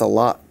bet that's a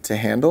lot to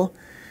handle.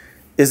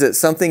 Is it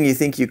something you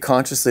think you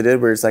consciously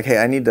did where it's like, hey,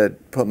 I need to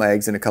put my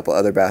eggs in a couple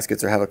other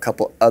baskets or have a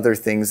couple other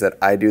things that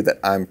I do that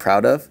I'm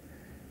proud of?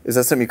 Is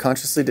that something you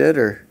consciously did?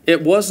 Or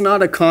it was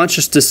not a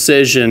conscious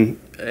decision,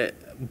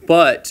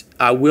 but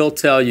I will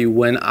tell you,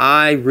 when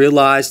I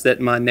realized that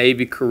my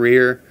Navy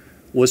career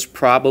was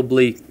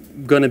probably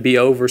going to be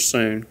over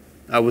soon,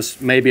 I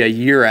was maybe a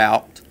year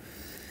out,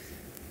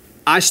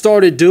 I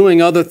started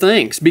doing other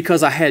things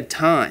because I had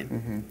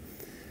time.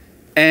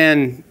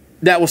 And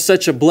that was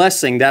such a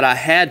blessing that I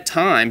had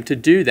time to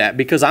do that,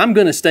 because I'm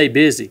going to stay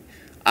busy.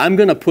 I'm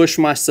going to push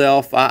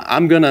myself.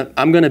 I'm going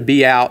to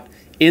be out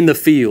in the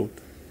field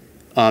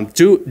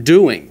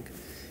doing.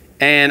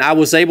 And I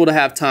was able to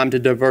have time to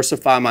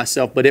diversify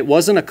myself, but it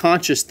wasn't a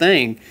conscious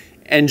thing.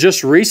 And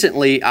just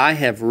recently, I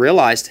have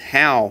realized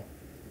how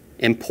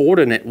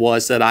important it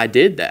was that I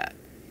did that.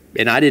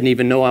 And I didn't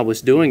even know I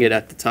was doing it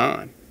at the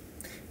time.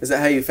 Is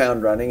that how you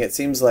found running? It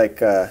seems like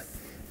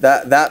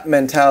that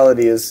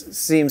mentality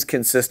seems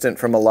consistent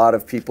from a lot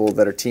of people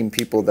that are team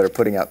people that are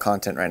putting out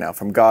content right now.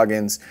 From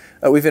Goggins,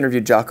 we've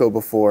interviewed Jocko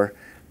before,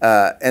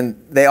 and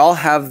they all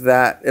have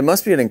that. It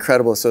must be an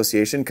incredible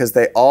association, because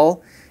they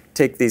all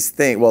take these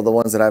things, well, the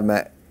ones that I've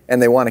met,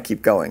 and they want to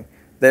keep going.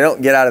 They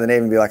don't get out of the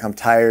Navy and be like, I'm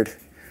tired,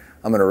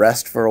 I'm going to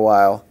rest for a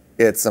while.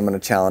 I'm going to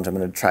challenge, I'm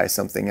going to try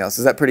something else.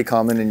 Is that pretty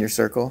common in your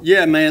circle?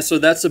 Yeah, man. So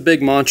that's a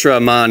big mantra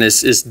of mine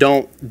is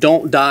don't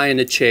die in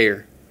the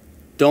chair.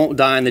 Don't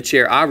die in the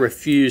chair. I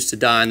refuse to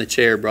die in the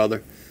chair,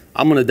 brother.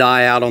 I'm going to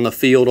die out on the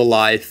field of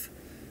life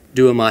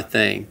doing my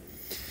thing.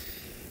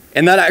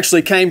 And that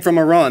actually came from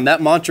a run.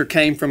 That mantra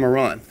came from a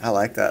run. I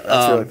like that.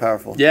 That's really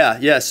powerful. Yeah,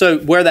 yeah. So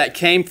where that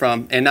came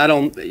from, and I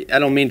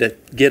don't mean to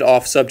get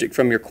off subject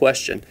from your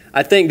question.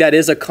 I think that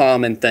is a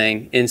common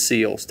thing in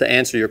SEALs, to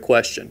answer your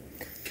question.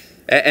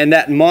 And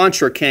that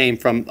mantra came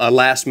from a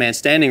last man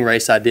standing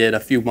race I did a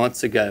few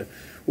months ago,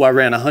 where I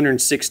ran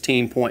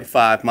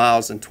 116.5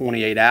 miles in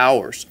 28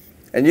 hours.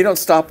 And you don't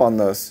stop on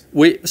those.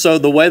 So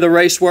the way the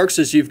race works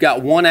is you've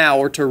got 1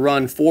 hour to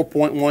run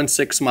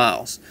 4.16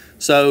 miles.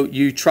 So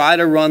you try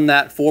to run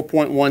that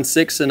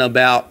 4.16 in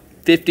about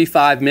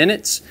 55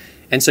 minutes.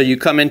 And so you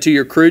come into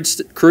your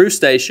crew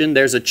station.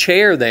 There's a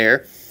chair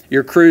there.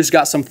 Your crew's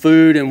got some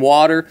food and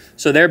water.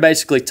 So they're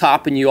basically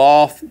topping you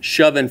off,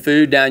 shoving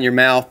food down your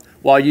mouth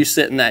while you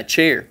sit in that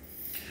chair.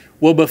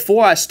 Well,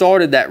 before I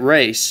started that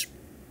race,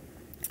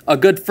 a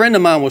good friend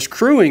of mine was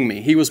crewing me.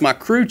 He was my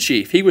crew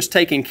chief. He was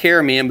taking care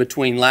of me in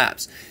between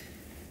laps.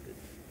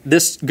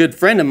 This good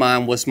friend of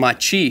mine was my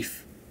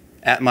chief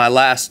at my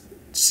last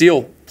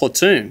SEAL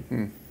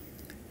platoon.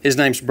 His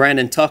name's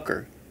Brandon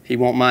Tucker. He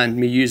won't mind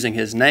me using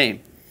his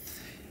name.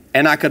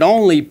 And I could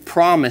only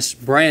promise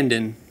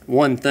Brandon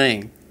one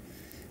thing.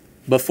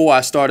 Before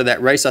I started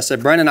that race, I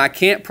said, Brandon, I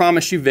can't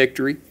promise you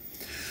victory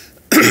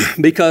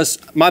because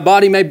my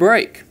body may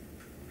break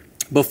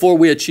before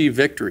we achieve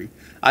victory.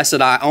 I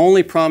said, I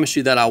only promise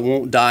you that I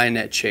won't die in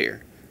that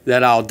chair,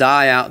 that I'll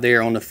die out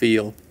there on the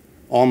field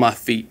on my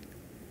feet.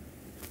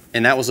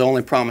 And that was the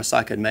only promise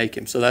I could make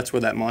him. So that's where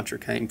that mantra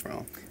came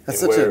from.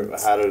 That's How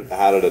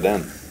did it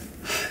end?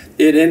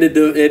 It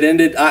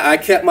ended. I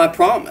kept my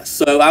promise.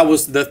 So I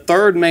was the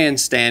third man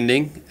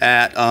standing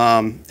at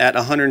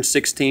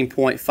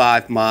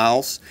 116.5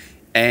 miles,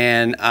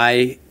 and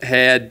I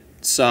had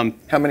some.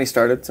 How many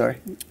started? Sorry.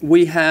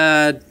 We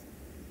had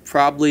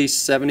probably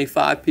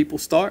 75 people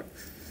start.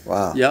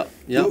 Wow. Yep.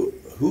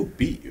 Who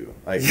beat you?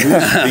 Like,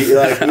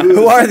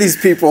 Who are these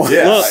people?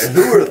 Yeah,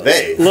 who are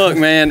they? Look,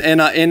 man,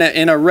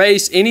 in a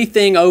race,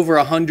 anything over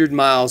 100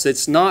 miles,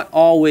 it's not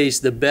always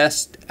the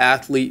best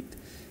athlete,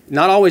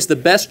 not always the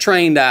best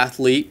trained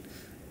athlete.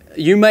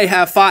 You may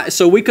have 5,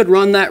 so we could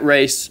run that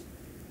race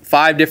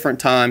 5 different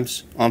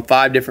times on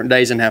 5 different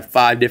days and have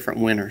 5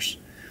 different winners.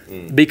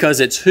 Because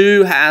it's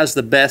who has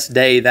the best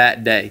day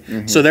that day.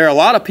 So there are a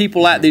lot of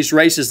people at these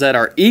races that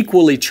are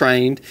equally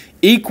trained,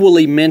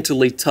 equally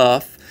mentally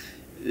tough.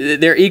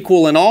 They're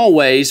equal in all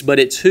ways, but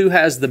it's who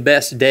has the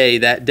best day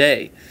that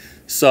day.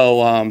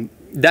 So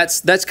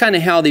that's kind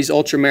of how these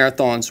ultra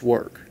marathons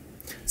work.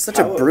 Such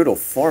a brutal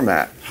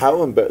format.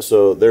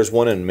 So there's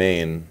one in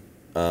Maine,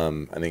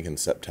 I think in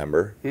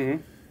September,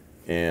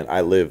 and I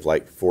live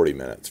like 40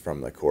 minutes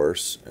from the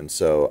course, and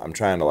so I'm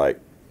trying to like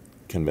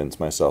convince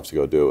myself to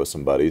go do it with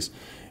some buddies,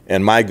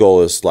 and my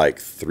goal is like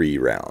 3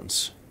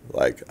 rounds.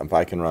 Like if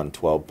I can run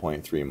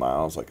 12.3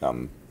 miles, like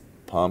I'm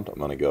pumped. I'm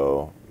gonna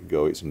go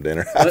eat some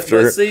dinner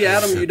after. But see,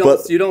 Adam, you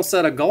don't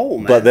set a goal,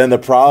 man. But then the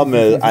problem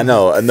is, I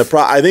know, and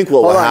I think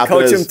what will happen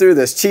coach is, him through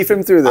this, chief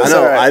him through this. I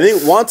know. Right. I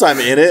think once I'm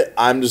in it,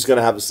 I'm just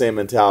gonna have the same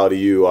mentality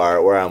you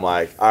are, where I'm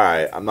like, all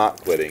right, I'm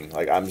not quitting.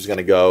 Like I'm just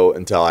gonna go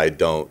until I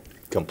don't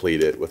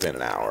complete it within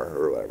an hour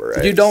or whatever.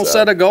 Right? You don't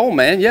set a goal,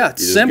 man. Yeah,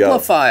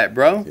 simplify it,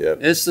 bro. Yep.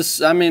 It's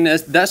just, I mean,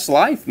 that's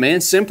life, man.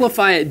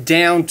 Simplify it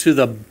down to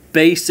the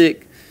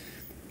basic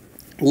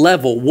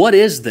level. What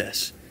is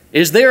this?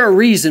 Is there a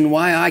reason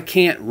why I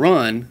can't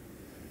run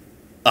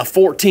a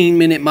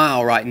 14-minute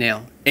mile right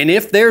now? And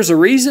if there's a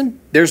reason,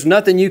 there's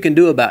nothing you can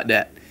do about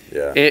that.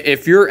 Yeah.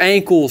 If your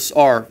ankles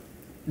are,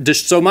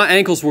 so my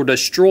ankles were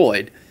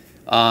destroyed.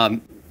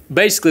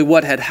 Basically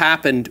what had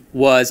happened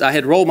was I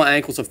had rolled my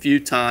ankles a few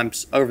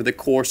times over the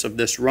course of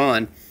this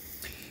run.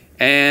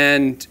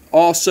 And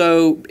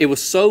also it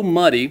was so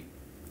muddy,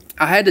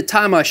 I had to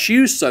tie my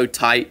shoes so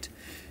tight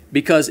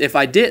because if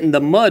I didn't,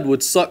 the mud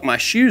would suck my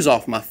shoes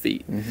off my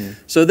feet.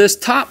 So this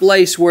top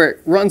lace where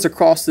it runs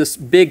across this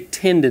big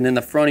tendon in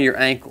the front of your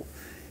ankle,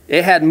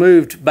 it had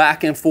moved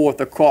back and forth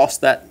across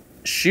that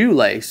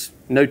shoelace,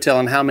 no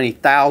telling how many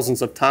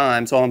thousands of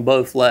times on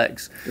both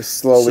legs. Just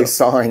slowly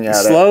sawing at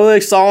it.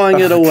 Slowly sawing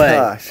it away.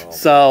 Gosh.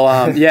 So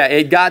yeah,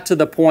 it got to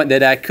the point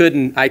that I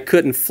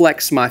couldn't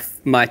flex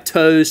my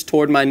toes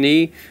toward my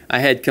knee. I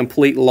had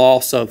complete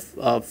loss of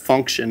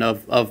function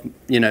of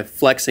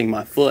flexing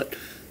my foot.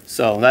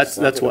 So that's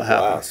what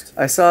happened.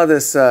 I saw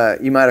this,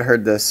 you might have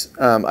heard this.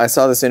 I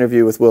saw this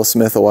interview with Will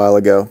Smith a while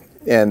ago,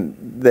 and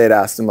they'd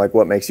asked him, like,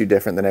 what makes you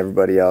different than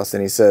everybody else?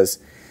 And he says,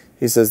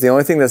 the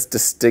only thing that's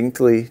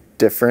distinctly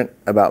different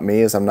about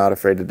me is I'm not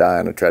afraid to die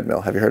on a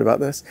treadmill. Have you heard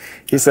about this?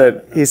 He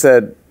said,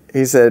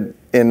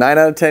 in 9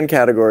 out of 10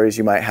 categories,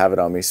 you might have it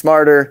on me.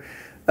 Smarter,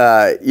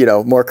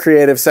 more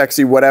creative,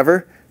 sexy,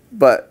 whatever.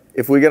 But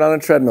if we get on a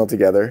treadmill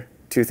together,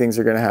 2 things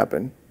are going to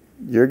happen.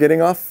 You're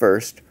getting off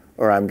first,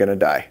 or I'm going to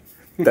die.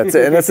 That's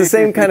it. And it's the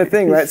same kind of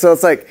thing, right? So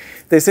it's like,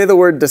 they say the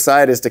word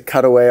decide is to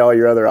cut away all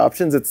your other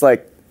options. It's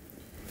like,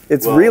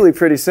 it's really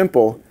pretty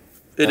simple.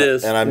 It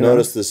is. And I've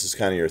noticed this is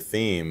kind of your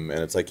theme,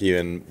 and it's like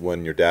even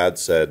when your dad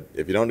said,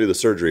 if you don't do the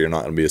surgery, you're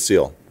not going to be a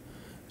SEAL.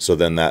 So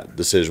then that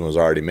decision was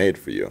already made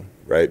for you,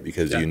 right?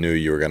 Because you knew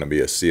you were going to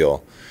be a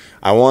SEAL.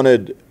 I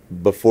wanted,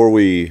 before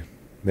we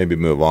maybe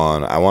move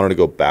on, I wanted to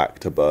go back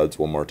to Buds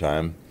one more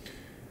time.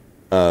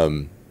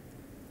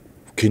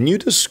 Can you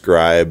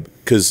describe,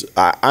 because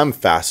I'm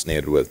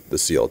fascinated with the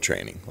SEAL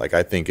training. Like,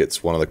 I think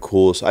it's one of the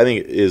coolest, I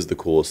think it is the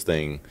coolest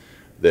thing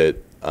that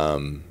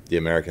the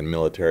American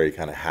military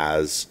kind of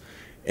has.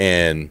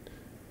 And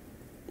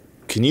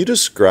can you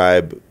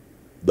describe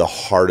the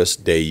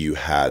hardest day you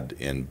had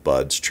in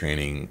Buds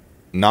training,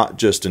 not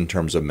just in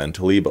terms of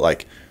mentally, but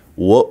like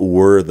what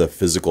were the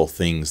physical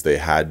things they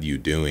had you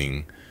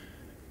doing,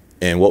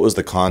 and what was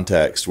the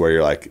context where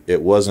you're like,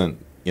 it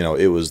wasn't,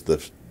 it was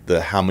the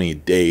how many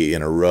day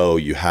in a row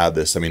you had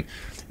this? I mean,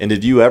 and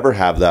did you ever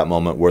have that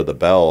moment where the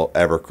bell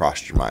ever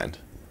crossed your mind?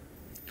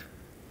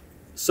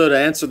 So to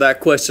answer that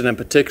question, and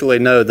particularly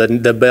no,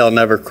 the bell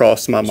never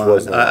crossed my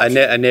mind.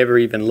 I never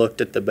even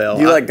looked at the bell.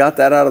 You got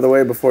that out of the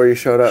way before you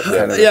showed up.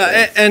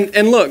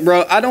 And look,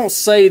 bro, I don't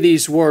say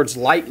these words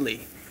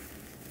lightly.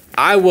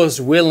 I was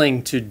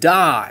willing to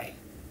die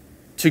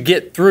to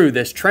get through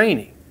this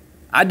training.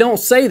 I don't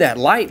say that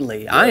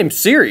lightly. I am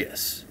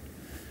serious.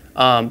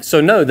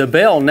 So no, the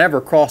bell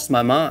never crossed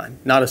my mind,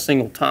 not a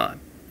single time.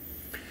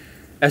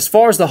 As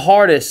far as the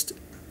hardest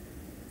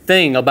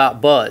thing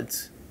about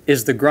buds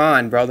is the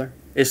grind, brother.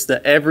 It's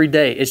the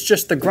everyday. It's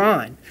just the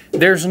grind.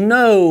 There's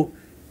no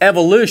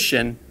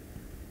evolution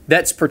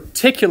that's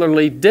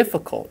particularly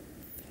difficult.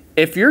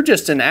 If you're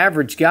just an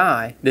average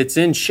guy that's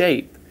in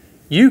shape,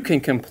 you can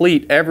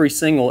complete every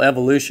single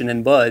evolution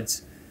in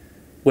buds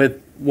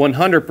with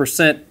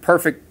 100%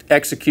 perfect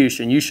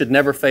execution. You should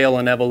never fail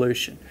in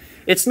evolution.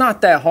 It's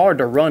not that hard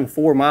to run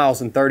 4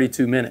 miles in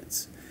 32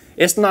 minutes.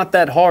 It's not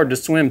that hard to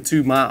swim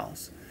 2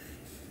 miles.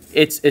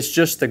 It's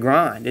just the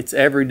grind. It's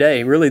every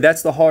day. Really,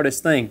 that's the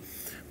hardest thing.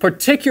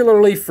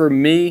 Particularly for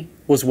me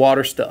was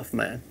water stuff,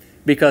 man.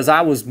 Because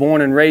I was born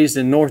and raised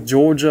in North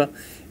Georgia,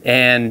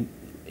 and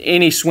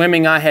any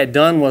swimming I had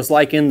done was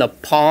like in the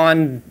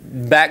pond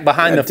back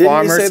behind the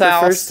farmer's house. Didn't you say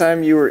the first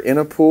time you were in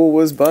a pool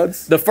was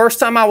buds? The first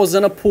time I was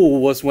in a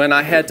pool was when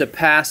I had to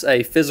pass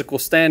a physical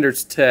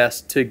standards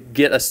test to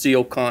get a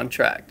SEAL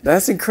contract.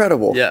 That's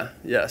incredible.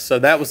 Yeah. So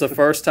that was the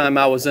first time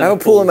I was in a pool. I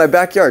have a pool in my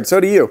backyard. So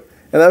do you.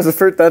 And that was the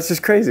first. That's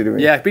just crazy to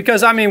me. Yeah,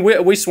 because I mean,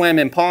 we swam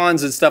in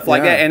ponds and stuff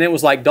like that, and it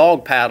was like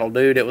dog paddle,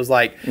 dude. It was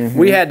like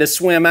we had to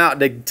swim out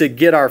to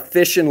get our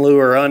fishing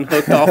lure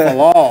unhooked off a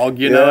log.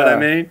 You know what I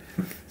mean?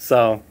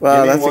 So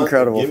wow, that's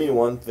incredible. Give me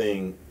one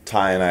thing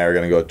Ty and I are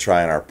going to go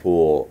try in our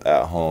pool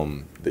at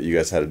home that you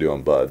guys had to do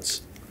on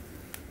buds.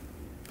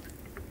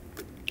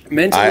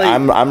 Mentally,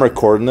 I'm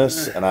recording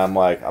this, and I'm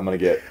like, I'm going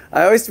to get...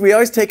 We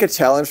always take a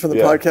challenge from the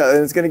podcast,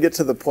 and it's going to get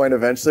to the point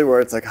eventually where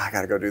it's like, I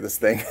got to go do this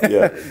thing.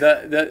 Yeah.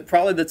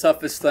 Probably the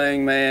toughest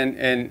thing, man,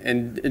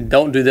 and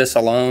don't do this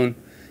alone,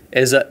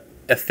 is a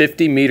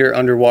 50-meter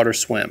underwater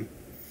swim.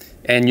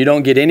 And you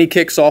don't get any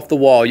kicks off the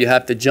wall. You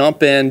have to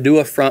jump in, do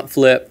a front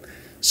flip,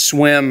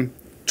 swim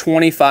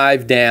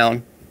 25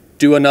 down,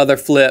 do another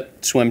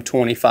flip, swim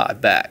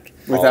 25 back.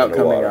 Without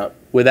coming up.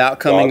 Without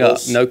coming up.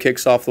 No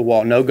kicks off the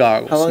wall, no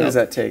goggles. How long does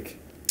that take?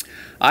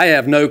 I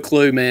have no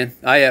clue, man.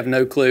 I have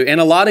no clue.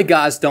 And a lot of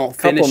guys don't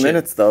finish it. Couple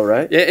minutes though,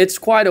 right? It's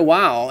quite a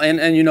while.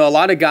 And you know, a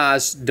lot of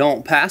guys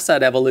don't pass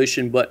that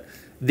evolution, but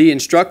what the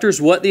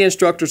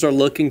instructors are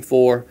looking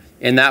for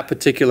in that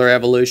particular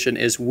evolution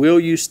is, will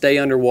you stay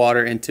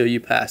underwater until you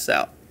pass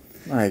out?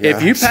 My gosh.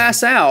 If you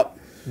pass out,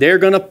 they're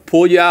going to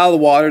pull you out of the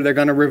water, they're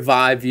going to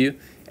revive you,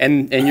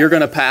 and you're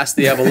going to pass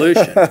the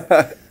evolution.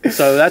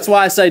 So that's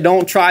why I say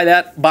don't try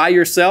that by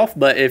yourself,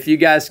 but if you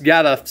guys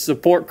got a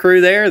support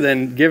crew there,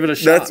 then give it a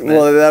shot.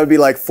 Well, that would be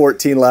like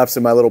 14 laps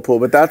in my little pool,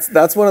 but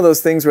that's one of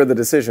those things where the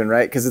decision,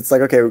 right? Because it's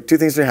like, okay, two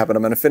things are going to happen.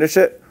 I'm going to finish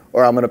it,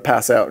 or I'm going to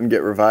pass out and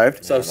get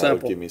revived. So simple.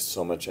 That would give me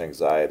so much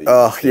anxiety.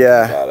 Oh,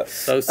 yeah.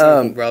 So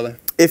simple, brother.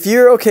 If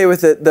you're okay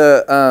with it,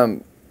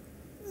 the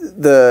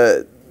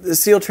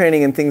SEAL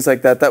training and things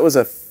like that was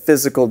a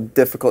physical,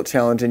 difficult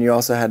challenge, and you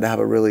also had to have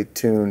a really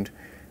tuned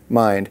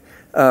mind.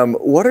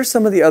 What are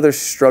some of the other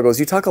struggles?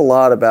 You talk a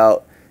lot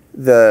about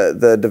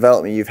the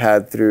development you've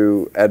had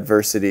through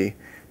adversity.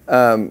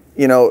 You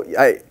know,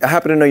 I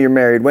happen to know you're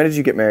married. When did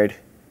you get married?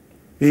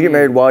 Did you get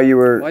married while you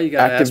were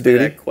active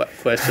duty? That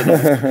question.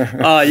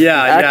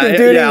 Yeah, active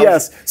duty,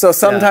 yes. So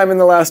sometime in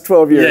the last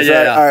 12 years,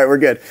 right? All right, we're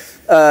good.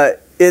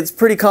 It's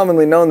pretty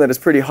commonly known that it's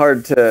pretty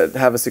hard to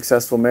have a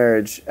successful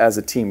marriage as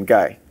a team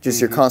guy.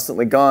 Just you're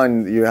constantly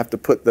gone. You have to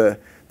put the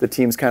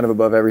teams kind of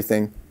above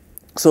everything.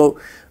 So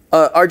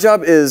our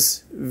job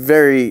is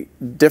very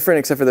different,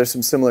 except for there's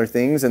some similar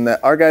things, in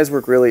that our guys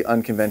work really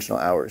unconventional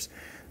hours.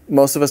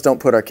 Most of us don't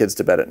put our kids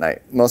to bed at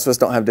night. Most of us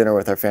don't have dinner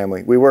with our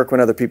family. We work when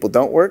other people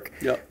don't work.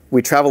 Yep.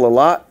 We travel a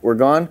lot. We're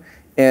gone.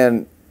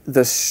 And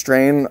the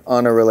strain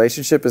on a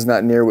relationship is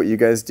not near what you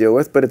guys deal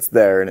with, but it's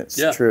there and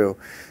it's true.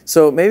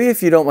 So maybe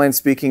if you don't mind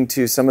speaking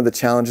to some of the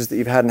challenges that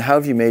you've had and how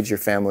have you made your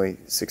family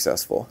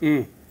successful?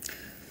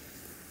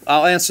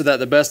 I'll answer that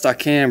the best I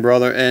can,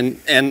 brother.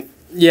 And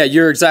yeah,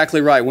 you're exactly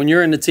right. When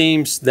you're in the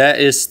teams, that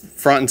is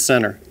front and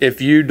center.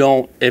 If you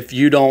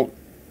don't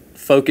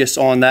focus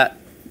on that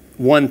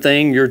one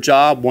thing, your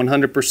job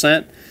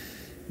 100%,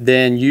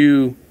 then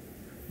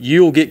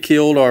you'll get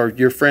killed, or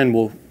your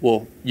friend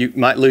you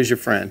might lose your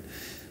friend.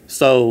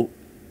 So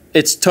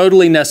it's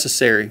totally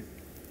necessary,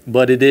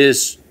 but it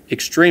is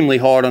extremely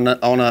hard on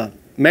a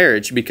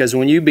marriage, because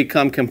when you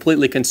become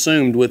completely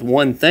consumed with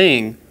one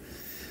thing,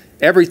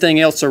 everything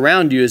else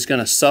around you is going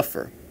to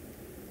suffer.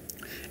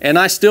 And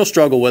I still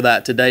struggle with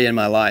that today in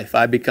my life.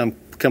 I become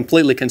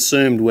completely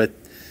consumed with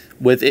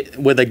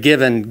a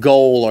given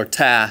goal or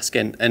task,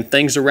 and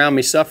things around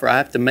me suffer. I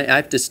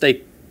have to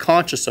stay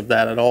conscious of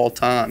that at all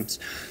times.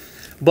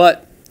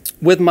 But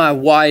with my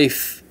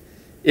wife,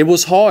 it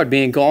was hard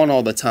being gone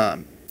all the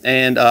time.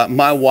 And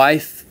my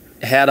wife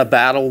had a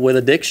battle with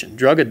addiction,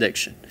 drug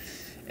addiction.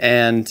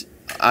 And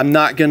I'm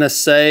not going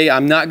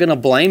to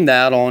blame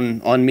that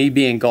on me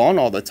being gone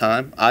all the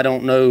time. I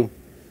don't know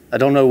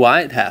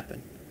why it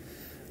happened.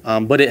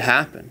 But it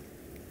happened.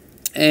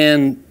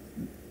 And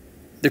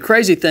the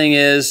crazy thing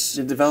is...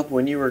 Did it develop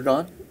when you were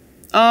gone?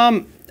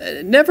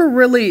 Never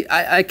really.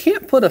 I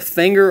can't put a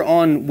finger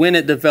on when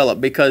it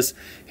developed, because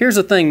here's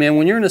the thing, man.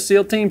 When you're in the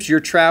SEAL teams, you're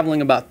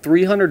traveling about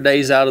 300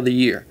 days out of the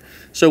year.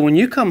 So when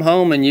you come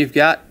home and you've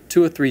got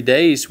 2 or 3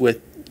 days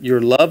with your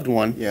loved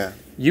one,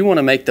 you want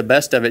to make the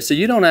best of it. So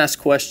you don't ask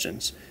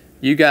questions.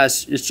 You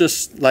guys, it's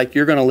just like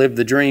you're going to live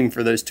the dream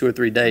for those 2 or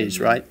 3 days,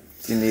 right?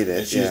 You need it.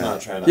 And she's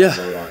not trying to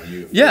unload on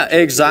you. Yeah,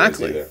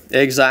 exactly.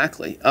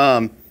 Exactly.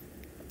 So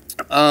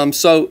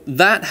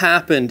that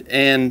happened,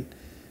 and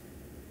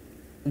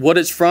what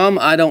it's from,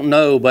 I don't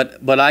know,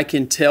 but I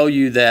can tell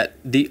you that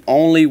the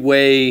only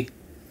way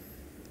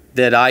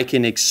that I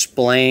can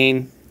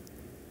explain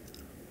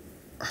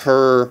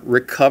her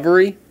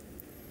recovery,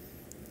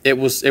 it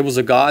was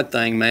a God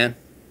thing, man.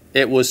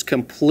 It was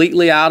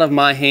completely out of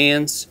my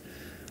hands.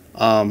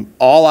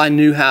 All I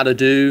knew how to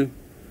do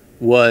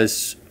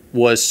was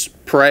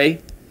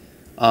pray.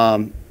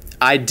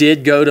 I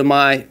did go to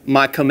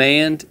my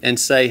command and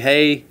say,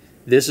 hey,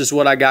 this is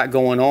what I got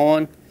going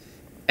on,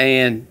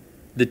 and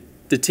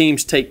the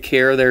teams take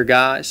care of their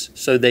guys.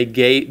 So they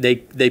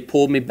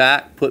pulled me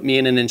back, put me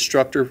in an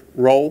instructor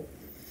role,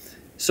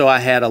 so I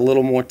had a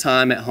little more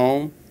time at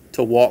home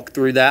to walk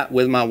through that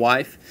with my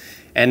wife.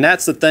 And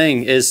that's the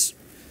thing is,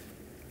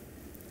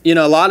 a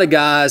lot of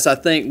guys I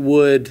think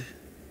would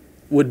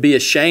be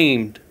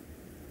ashamed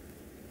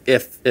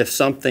if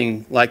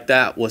something like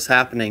that was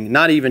happening.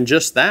 Not even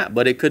just that,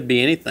 but it could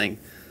be anything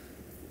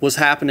was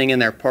happening in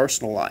their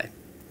personal life.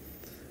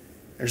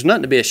 There's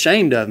nothing to be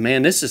ashamed of,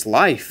 man. This is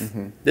life.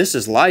 Mm-hmm. This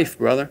is life,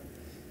 brother.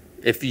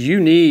 If you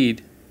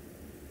need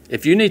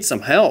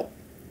some help,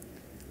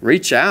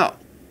 reach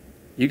out.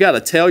 You got to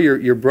tell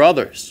your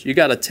brothers. You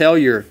got to tell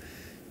your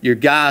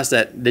guys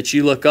that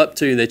you look up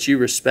to, that you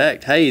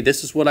respect. Hey,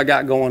 this is what I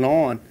got going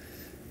on,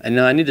 and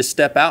I need to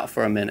step out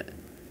for a minute.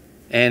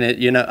 And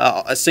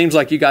it seems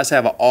like you guys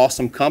have an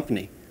awesome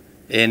company.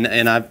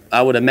 And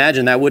I would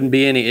imagine that wouldn't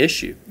be any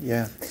issue.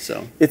 Yeah.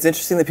 So it's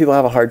interesting that people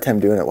have a hard time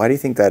doing it. Why do you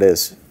think that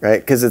is? Right?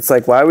 Because it's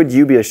like, why would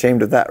you be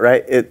ashamed of that?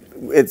 Right?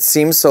 It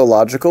seems so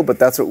logical, but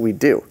that's what we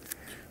do.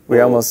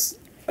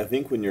 I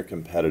think when you're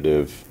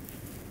competitive,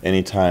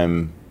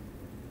 anytime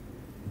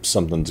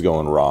something's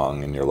going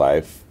wrong in your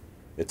life,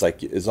 it's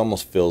like it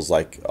almost feels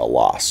like a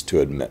loss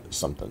to admit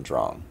something's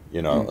wrong.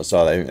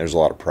 So I think there's a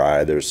lot of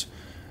pride. There's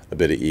a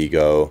bit of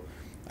ego.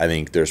 I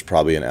think there's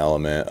probably an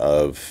element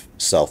of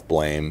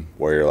self-blame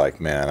where you're like,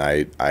 man,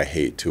 I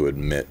hate to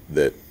admit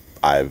that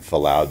I've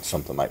allowed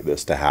something like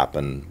this to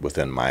happen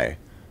within my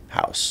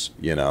house,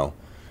 Yeah.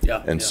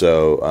 And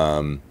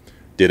so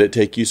did it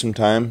take you some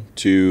time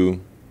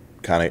to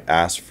kind of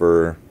ask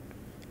for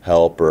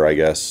help, or I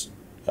guess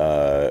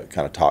kind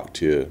of talk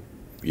to,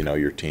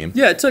 your team?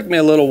 Yeah, it took me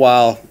a little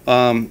while,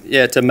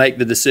 to make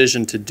the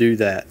decision to do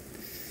that.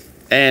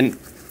 And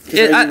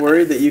are you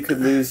worried that you could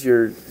lose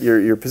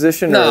your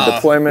position or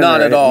deployment?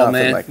 Not at all,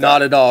 man. Like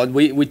not at all.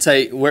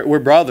 We're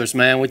brothers,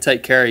 man. We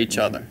take care of each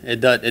other. It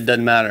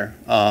doesn't matter.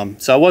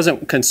 So I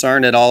wasn't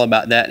concerned at all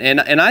about that.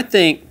 And I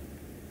think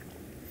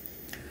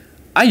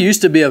I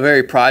used to be a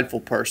very prideful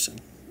person.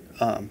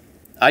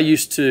 I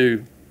used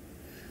to.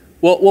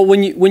 Well,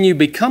 when you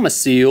become a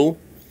SEAL,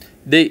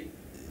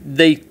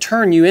 they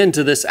turn you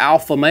into this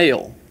alpha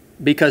male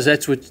because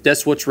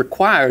that's what's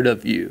required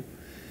of you.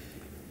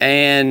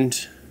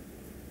 And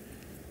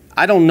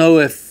I don't know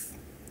if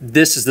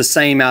this is the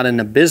same out in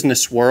the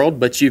business world,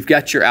 but you've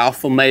got your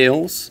alpha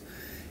males,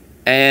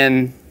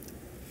 and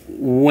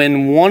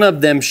when one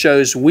of them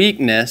shows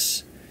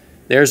weakness,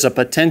 there's a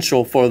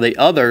potential for the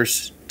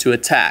others to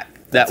attack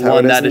that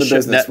one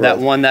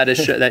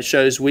that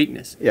shows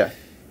weakness. Yeah,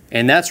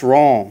 and that's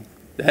wrong.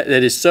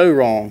 That is so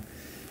wrong.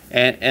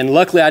 And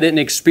luckily, I didn't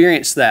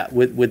experience that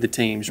with the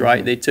teams. Right,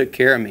 mm-hmm. They took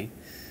care of me.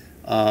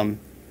 Well,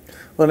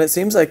 and it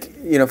seems like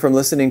from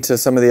listening to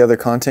some of the other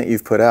content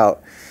you've put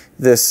out,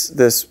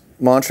 this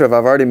mantra of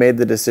I've already made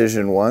the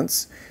decision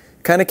once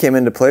kind of came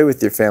into play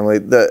with your family.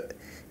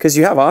 Because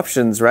you have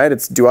options, right?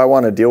 It's, do I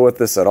want to deal with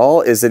this at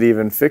all? Is it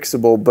even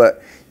fixable?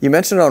 But you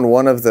mentioned on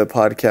one of the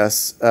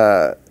podcasts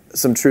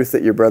some truth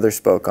that your brother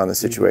spoke on the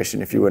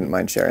situation, if you wouldn't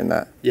mind sharing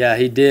that. Yeah,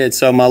 he did.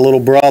 So my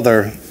little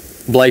brother,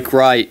 Blake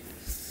Wright,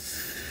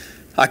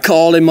 I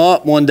called him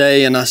up one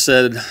day and I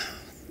said,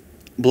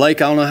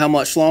 Blake, I don't know how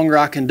much longer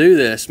I can do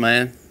this,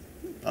 man.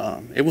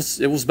 It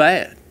was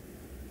bad.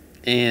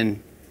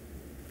 And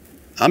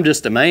I'm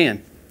just a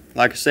man.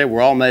 Like I said,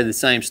 we're all made of the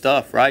same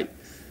stuff, right?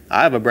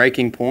 I have a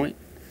breaking point.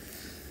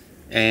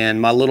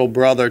 And my little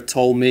brother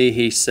told me,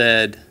 he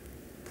said,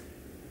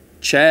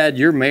 Chad,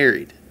 you're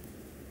married.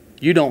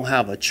 You don't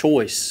have a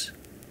choice.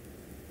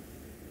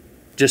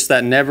 Just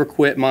that never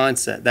quit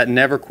mindset, that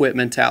never quit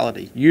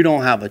mentality. You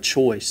don't have a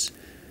choice.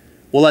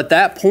 Well, at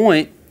that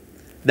point,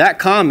 that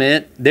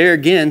comment there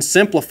again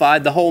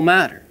simplified the whole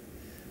matter.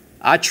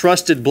 I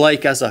trusted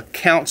Blake as a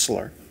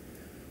counselor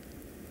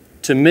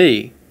to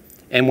me.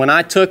 And when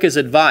I took his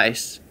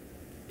advice,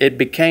 it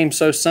became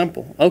so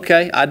simple.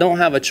 Okay, I don't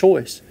have a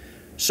choice.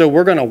 So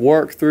we're going to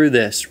work through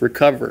this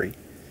recovery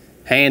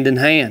hand in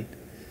hand.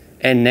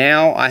 And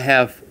now I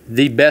have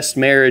the best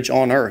marriage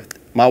on earth.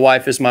 My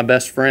wife is my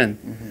best friend.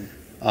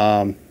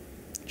 Mm-hmm.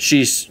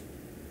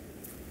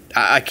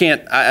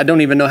 I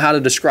don't even know how to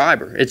describe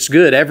her. It's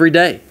good every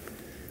day.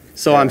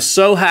 So I'm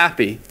so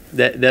happy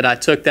that I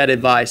took that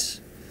advice.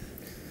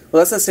 Well,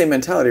 that's the same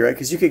mentality, right?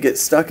 Because you could get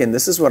stuck in,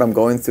 this is what I'm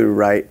going through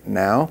right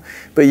now,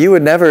 but you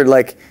would never,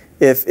 like,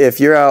 if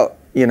you're out,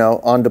 you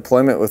know, on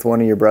deployment with one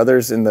of your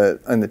brothers in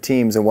the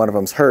teams and one of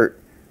them's hurt,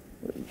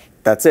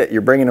 that's it.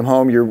 You're bringing him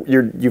home.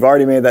 You've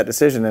already made that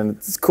decision, and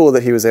it's cool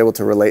that he was able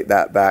to relate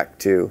that back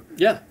to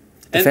the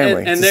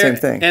family. It's the same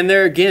thing. And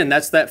there again,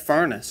 that's that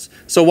furnace.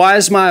 So why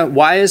is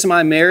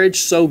my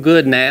marriage so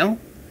good now?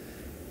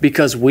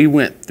 Because we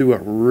went through a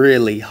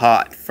really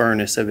hot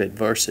furnace of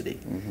adversity.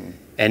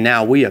 And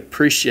now we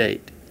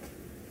appreciate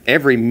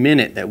every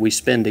minute that we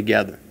spend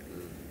together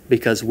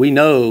because we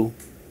know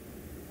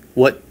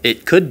what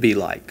it could be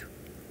like.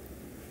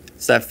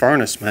 It's that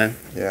furnace, man.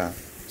 Yeah.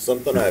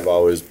 Something I've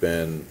always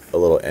been a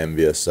little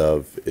envious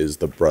of is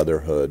the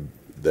brotherhood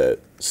that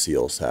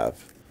SEALs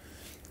have.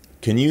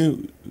 Can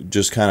you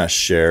just kind of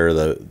share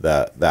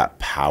that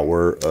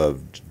power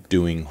of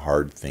doing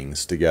hard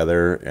things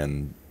together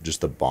and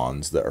just the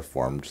bonds that are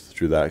formed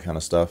through that kind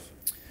of stuff?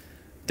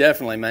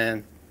 Definitely,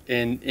 man.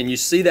 And you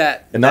see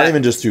that, and not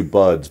even just through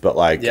buds, but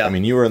like, yeah. I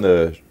mean, you were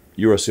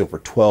a SEAL for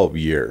 12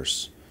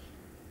 years.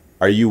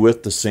 Are you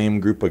with the same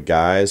group of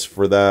guys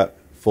for that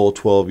full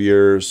 12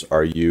 years?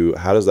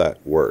 How does that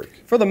work?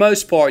 For the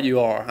most part,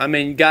 you are. I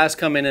mean, guys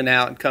come in and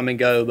out and come and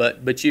go,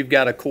 but you've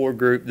got a core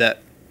group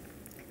that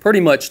pretty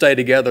much stay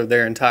together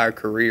their entire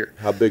career.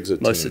 How big's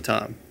it? Most of the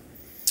time.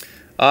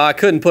 I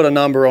couldn't put a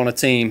number on a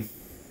team,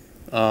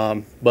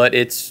 but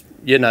it's,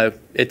 you know,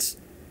 it's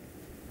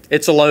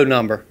a low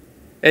number.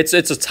 It's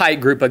a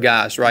tight group of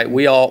guys, right?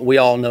 We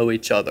all know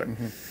each other.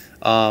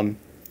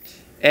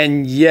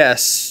 And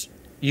yes,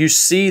 you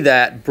see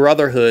that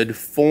brotherhood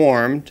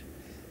formed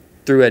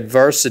through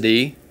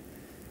adversity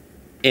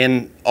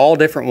in all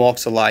different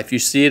walks of life. You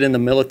see it in the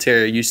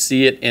military. You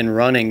see it in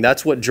running.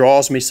 That's what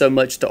draws me so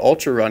much to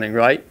ultra running,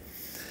 right?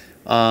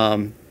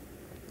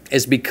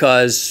 Is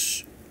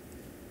because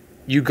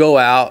you go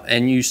out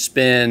and you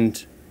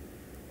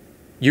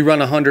run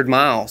 100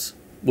 miles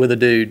with a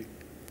dude.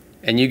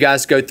 And you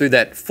guys go through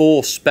that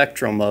full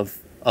spectrum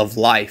of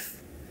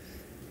life.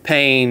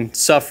 Pain,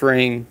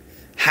 suffering,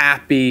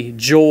 happy,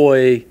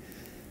 joy,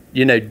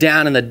 you know,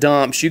 down in the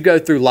dumps. You go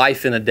through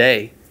life in a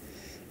day.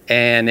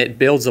 And it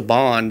builds a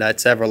bond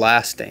that's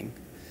everlasting.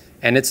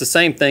 And it's the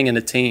same thing in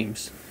the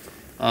teams.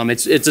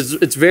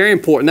 It's very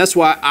important. That's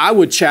why I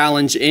would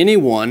challenge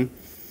anyone.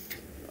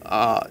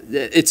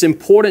 It's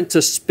important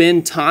to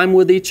spend time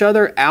with each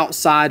other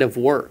outside of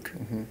work,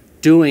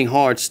 doing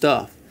hard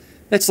stuff.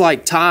 It's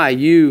like Ty,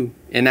 you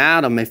and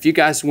Adam, if you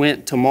guys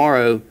went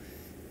tomorrow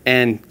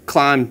and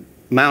climbed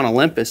Mount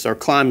Olympus or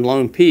climbed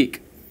Lone Peak,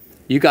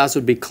 you guys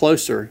would be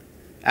closer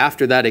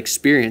after that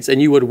experience.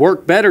 And you would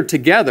work better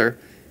together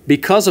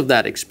because of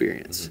that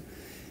experience.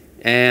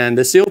 And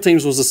the SEAL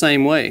teams was the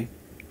same way.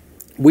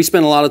 We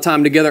spent a lot of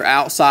time together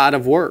outside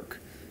of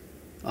work.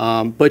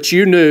 But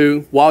you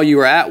knew while you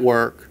were at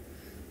work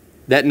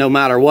that no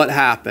matter what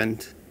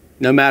happened,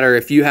 no matter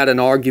if you had an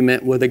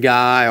argument with a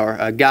guy or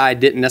a guy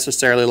didn't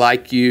necessarily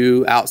like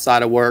you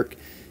outside of work,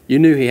 you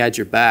knew he had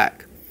your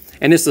back.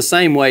 And it's the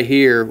same way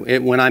here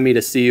when I meet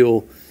a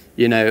SEAL,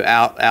 you know,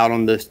 out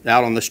on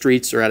the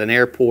streets or at an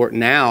airport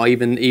now,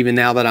 even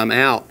now that I'm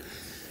out.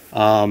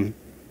 I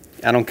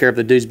don't care if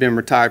the dude's been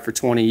retired for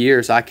 20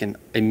 years, I can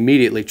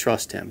immediately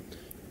trust him.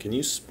 Can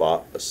you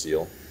spot a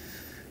SEAL?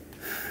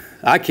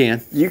 I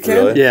can. You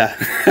can? Really? Yeah.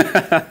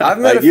 I've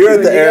met a few. You're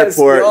at the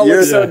airport.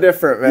 You're so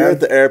different, man. You're at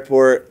the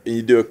airport and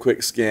you do a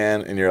quick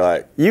scan and you're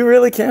like, you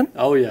really can?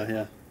 Oh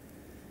yeah.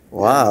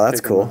 Wow, that's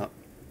cool.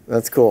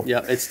 That's cool.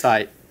 Yeah, it's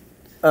tight.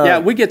 Yeah,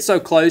 we get so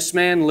close,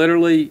 man.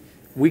 Literally,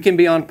 we can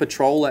be on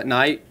patrol at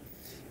night,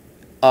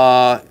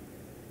 and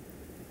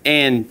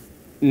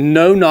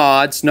no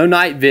nods, no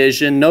night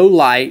vision, no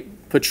light,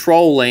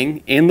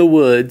 patrolling in the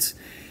woods,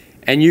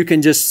 and you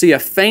can just see a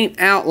faint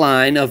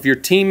outline of your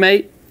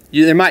teammate.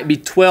 There might be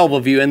 12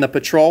 of you in the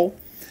patrol.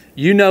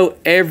 You know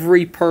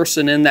every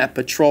person in that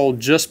patrol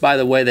just by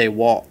the way they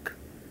walk,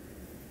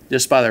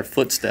 just by their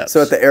footsteps.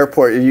 So at the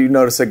airport, you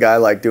notice a guy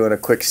like doing a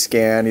quick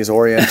scan. He's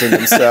orienting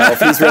himself.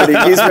 He's ready.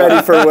 He's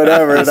ready for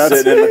whatever. That's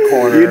sitting in the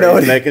corner, you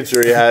know, making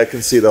sure he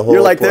can see the whole.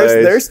 You're like, place.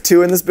 there's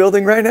two in this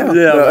building right now.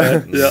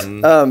 Yeah,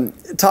 man.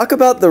 Yeah. Talk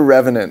about the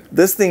Revenant.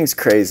 This thing's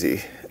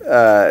crazy.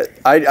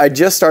 I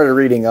just started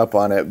reading up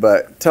on it,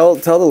 but tell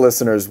the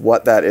listeners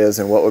what that is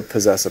and what would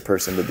possess a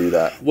person to do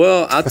that.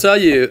 Well, I'll tell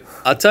you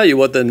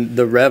what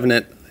the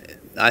Revenant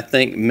I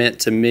think meant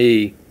to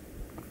me.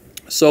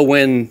 So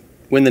when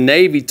the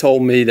Navy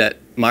told me that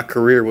my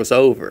career was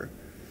over,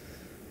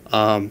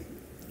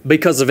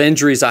 because of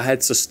injuries I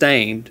had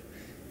sustained,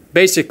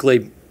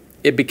 basically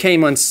it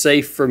became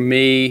unsafe for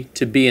me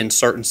to be in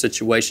certain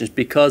situations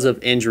because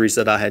of injuries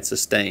that I had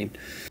sustained.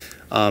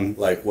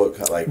 Like what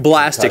kind? Like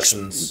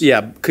concussions?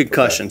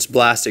 Concussions, okay.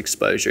 Blast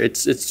exposure.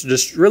 It's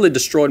just really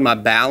destroyed my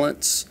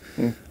balance.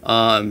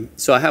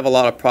 So I have a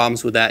lot of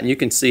problems with that, and you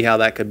can see how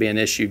that could be an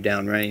issue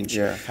downrange.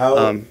 Yeah.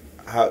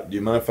 How do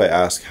you mind if I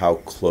ask how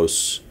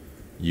close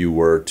you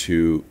were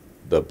to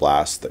the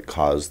blast that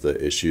caused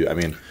the issue? I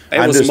mean,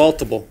 It was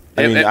multiple.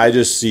 I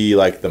just see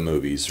like the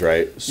movies,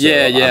 right? So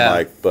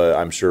yeah. but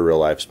I'm sure real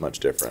life's much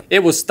different.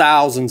 It was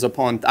thousands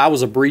upon. I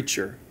was a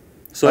breacher,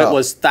 so it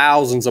was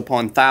thousands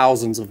upon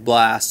thousands of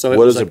blasts. So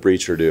what does a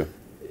breacher do?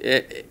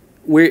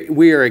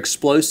 We are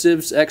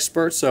explosives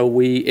experts. So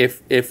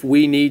if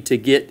we need to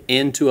get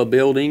into a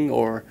building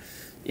or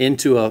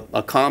into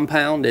a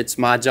compound, it's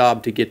my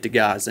job to get the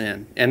guys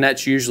in, and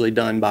that's usually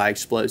done by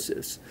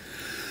explosives.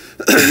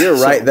 So you're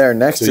right there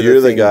next to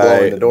you're the thing, guy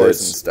blowing the doors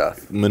that's and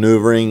stuff.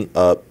 maneuvering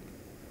up,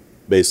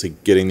 basically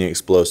getting the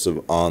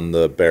explosive on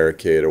the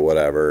barricade or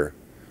whatever,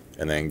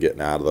 and then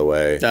getting out of the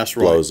way. That's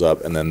right. Blows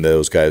up, and then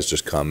those guys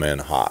just come in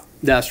hot.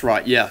 That's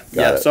right. Yeah.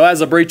 Got it. So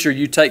as a breacher,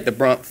 you take the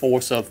brunt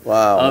force of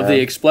the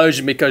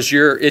explosion because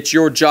it's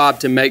your job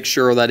to make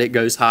sure that it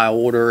goes high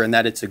order and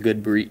that it's a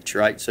good breach,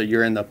 right? So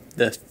you're in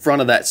the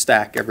front of that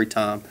stack every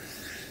time.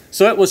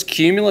 So it was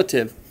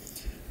cumulative.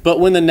 But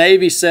when the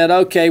Navy said,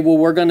 okay, well,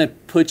 we're going to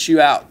put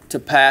you out to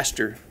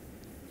pasture,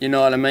 you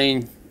know what I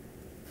mean?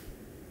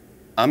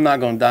 I'm not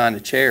going to die in a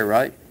chair,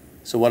 right?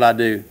 So what I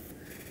do,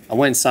 I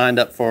went and signed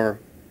up for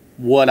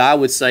what I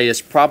would say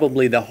is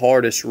probably the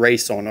hardest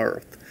race on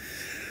earth.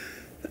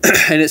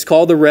 And it's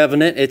called the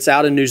Revenant. It's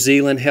out in New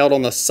Zealand, held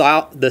on the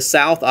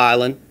South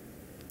Island.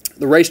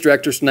 The race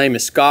director's name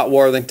is Scott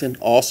Worthington.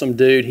 Awesome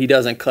dude. He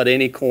doesn't cut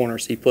any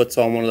corners. He puts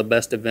on one of the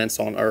best events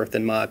on earth,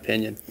 in my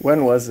opinion.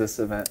 When was this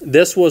event?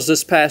 This was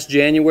this past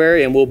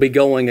January, and we'll be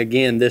going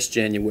again this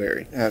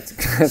January.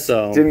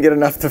 So didn't get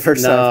enough the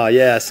first time. No,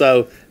 yeah.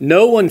 So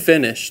no one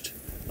finished.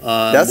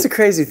 That's the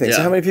crazy thing. Yeah.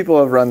 So how many people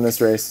have run this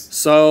race?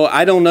 So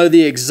I don't know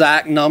the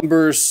exact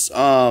numbers,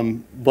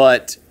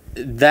 but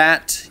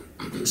that.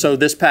 So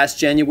this past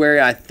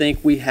January, I think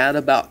we had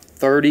about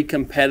 30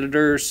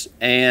 competitors,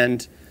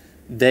 and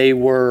they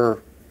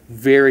were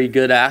very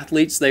good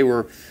athletes. They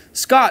were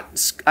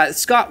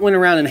Scott went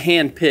around and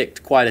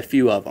handpicked quite a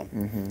few of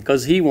them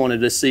because he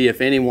wanted to see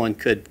if anyone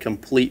could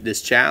complete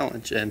this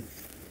challenge, and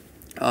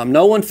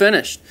no one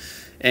finished.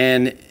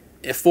 And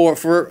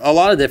for a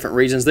lot of different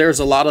reasons,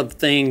 there's a lot of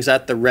things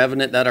at the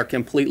Revenant that are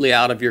completely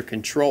out of your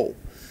control.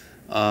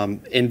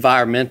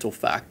 Environmental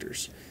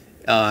factors.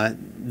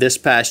 This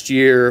past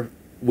year,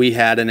 we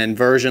had an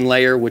inversion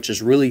layer, which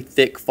is really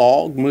thick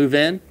fog, move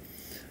in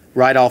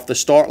right off the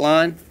start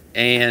line,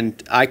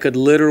 and I could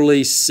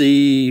literally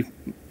see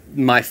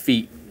my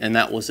feet, and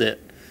that was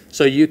it.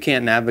 So you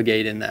can't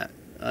navigate in that.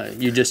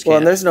 You just can't. Well,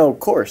 and there's no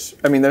course.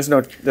 I mean, there's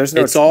no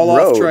It's all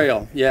road. off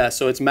trail. Yeah,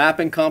 so it's map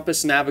and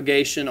compass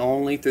navigation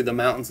only through the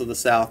mountains of the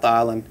South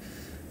Island.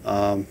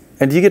 And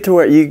do you get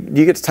to do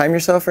you get to time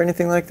yourself or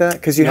anything like that?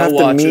 Because you have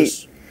to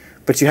meet,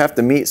 but you have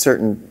to meet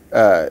certain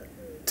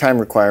time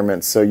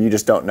requirements. So you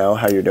just don't know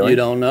how you're doing. You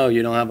don't know.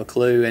 You don't have a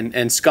clue.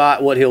 And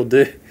Scott, what he'll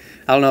do,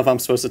 I don't know if I'm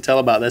supposed to tell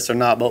about this or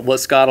not, but what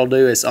Scott will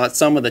do is on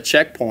some of the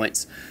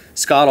checkpoints,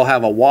 Scott will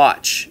have a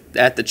watch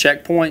at the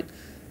checkpoint,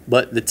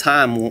 but the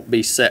time won't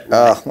be set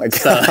right. Oh my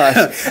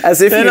gosh!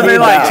 As if it'll you be need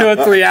like that.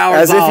 2 or 3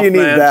 hours. As if you need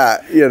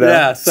that, you know.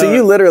 Yeah, so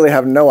you literally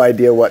have no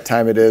idea what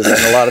time it is, and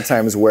a lot of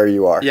times where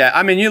you are. Yeah,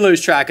 I mean, you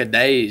lose track of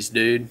days,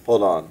 dude.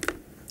 Hold on.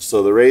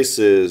 So the race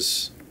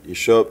is, you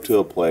show up to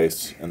a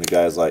place, and the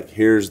guy's like,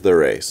 here's the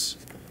race.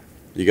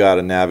 You got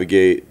to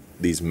navigate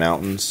these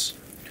mountains.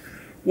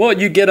 Well,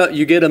 you get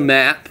a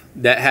map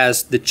that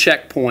has the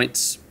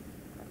checkpoints.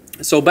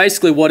 So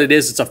basically what it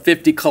is, it's a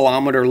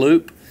 50-kilometer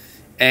loop,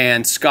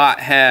 and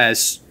Scott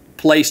has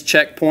placed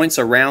checkpoints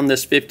around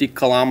this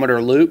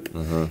 50-kilometer loop,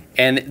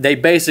 and they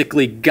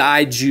basically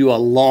guide you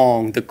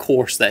along the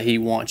course that he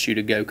wants you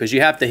to go, because you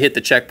have to hit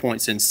the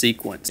checkpoints in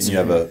sequence. And you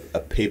have a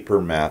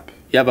paper map.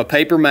 You have a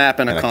paper map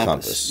and a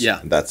compass.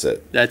 Yeah. That's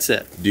it. That's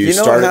it. Do you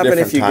start at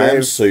different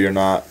times so you're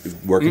not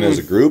working as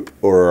a group,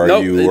 or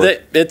are you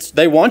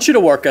they want you to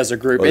work as a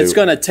group. It's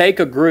going to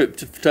take a group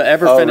to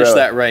ever finish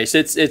that race.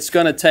 It's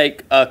going to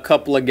take a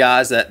couple of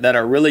guys that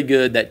are really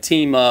good, that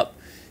team up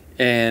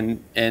and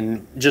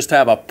just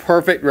have a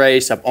perfect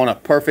race on a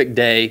perfect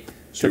day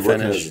so to you're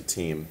working finish. as a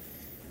team.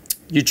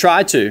 You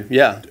try to,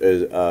 yeah.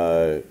 Is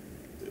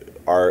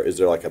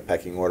there like a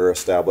pecking order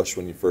established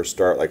when you first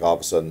start? Like all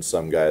of a sudden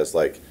some guy's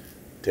like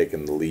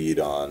taking the lead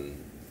on,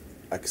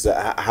 because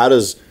how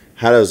does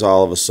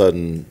all of a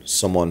sudden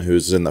someone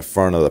who's in the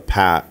front of the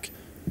pack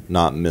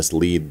not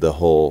mislead the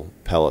whole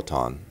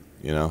peloton,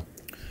 you know?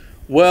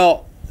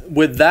 Well,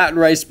 with that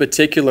race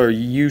particular,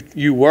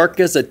 you work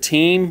as a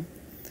team,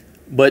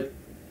 but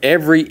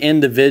every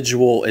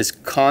individual is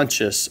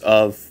conscious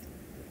of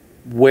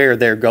where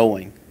they're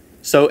going.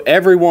 So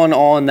everyone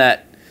on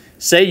that,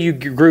 say you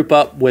group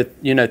up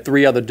with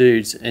 3 other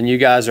dudes and you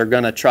guys are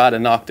going to try to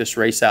knock this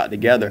race out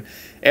together.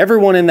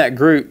 Everyone in that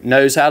group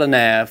knows how to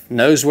nav,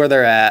 knows where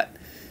they're at,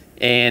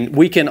 and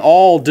we can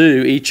all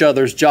do each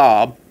other's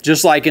job,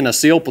 just like in a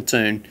SEAL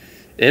platoon.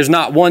 There's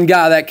not one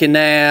guy that can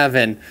nav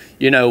and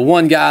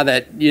one guy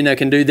that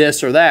can do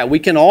this or that. We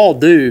can all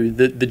do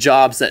the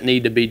jobs that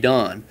need to be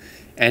done.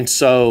 And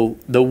so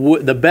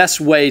the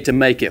best way to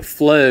make it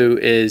flow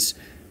is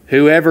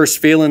whoever's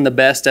feeling the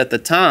best at the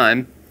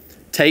time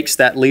takes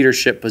that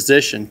leadership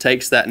position,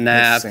 takes that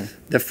nav,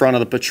 the front of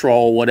the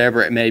patrol,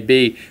 whatever it may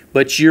be.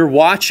 But you're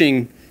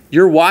watching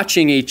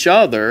each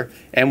other,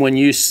 and when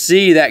you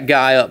see that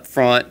guy up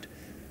front,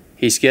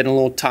 he's getting a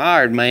little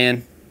tired,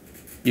 man,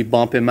 you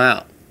bump him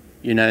out.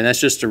 You know, and that's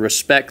just a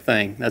respect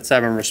thing. That's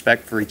having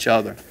respect for each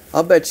other.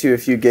 I'll bet you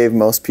if you gave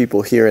most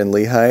people here in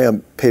Lehi a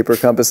paper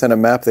compass and a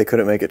map, they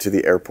couldn't make it to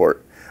the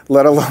airport,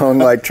 let alone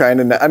like trying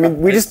to, I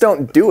mean, we just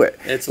don't do it.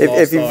 It's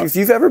if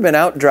you've ever been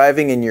out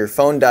driving and your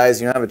phone dies,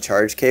 you don't have a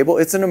charge cable,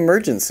 it's an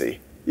emergency.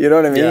 You know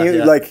what I mean?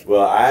 Yeah. Like,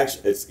 well,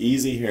 it's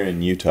easy here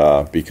in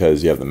Utah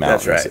because you have the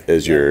mountains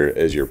as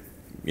your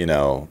you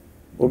know.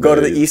 We'll go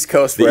to the East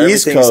Coast where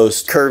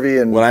everything's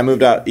curvy. And when I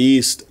moved out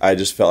east, I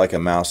just felt like a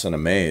mouse in a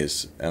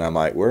maze. And I'm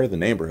like, where are the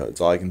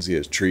neighborhoods? All I can see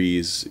is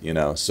trees, you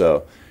know.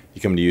 So you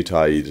come to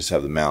Utah, you just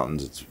have the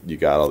mountains. You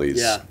got all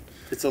these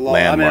it's a lot.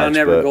 I mean, I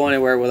never go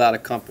anywhere without a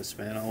compass,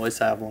 man. I always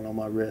have one on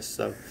my wrist.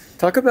 So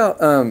talk about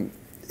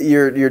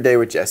your day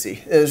with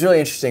Jesse. It was really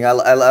interesting. I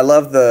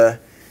love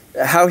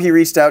how he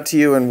reached out to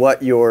you and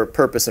what your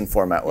purpose and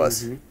format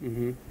was.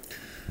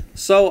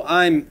 So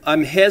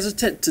I'm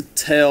hesitant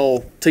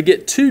to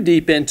get too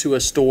deep into a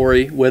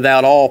story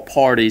without all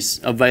parties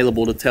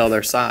available to tell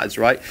their sides,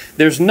 right?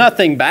 There's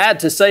nothing bad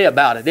to say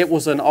about it. It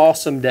was an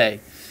awesome day.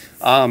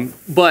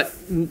 But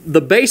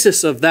the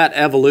basis of that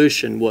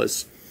evolution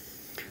was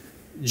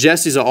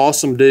Jesse's an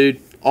awesome dude,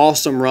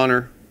 awesome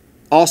runner,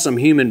 awesome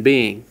human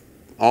being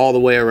all the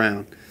way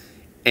around.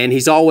 And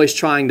he's always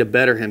trying to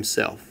better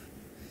himself.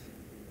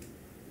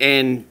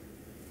 And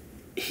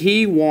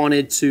he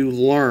wanted to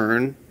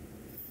learn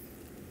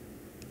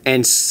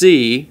and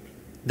see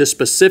the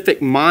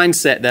specific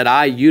mindset that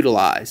I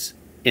utilize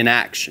in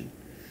action.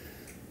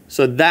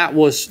 So that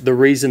was the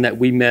reason that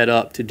we met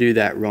up to do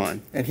that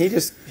run. And he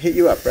just hit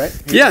you up, right?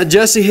 Yeah,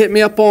 Jesse hit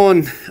me up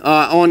on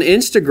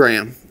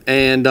Instagram,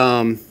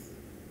 and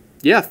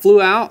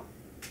flew out.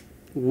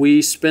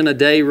 We spent a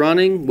day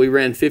running. We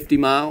ran 50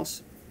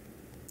 miles.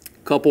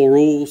 Couple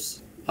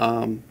rules.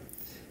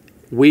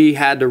 We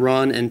had to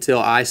run until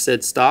I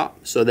said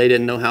stop, so they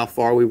didn't know how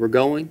far we were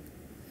going.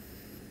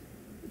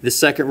 The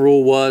second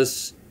rule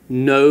was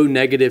no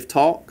negative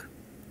talk.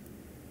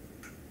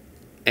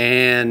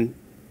 And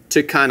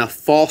to kind of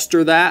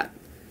foster that,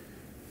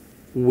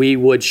 we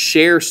would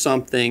share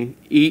something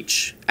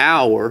each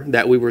hour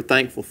that we were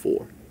thankful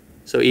for.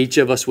 So each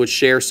of us would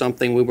share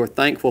something we were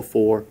thankful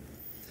for,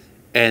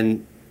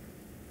 and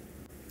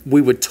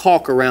we would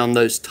talk around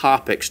those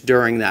topics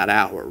during that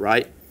hour,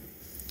 right?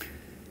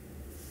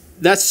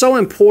 That's so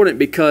important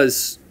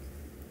because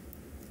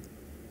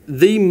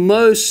the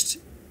most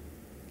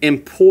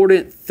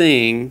important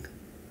thing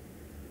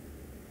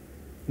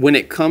when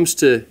it comes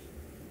to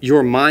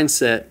your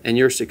mindset and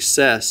your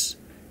success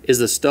is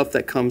the stuff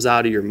that comes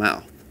out of your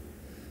mouth.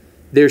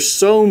 There's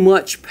so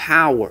much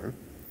power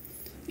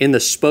in the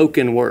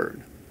spoken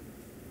word.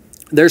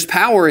 There's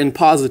power in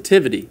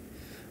positivity,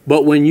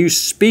 but when you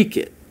speak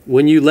it,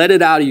 when you let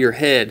it out of your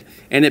head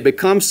and it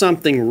becomes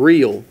something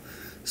real,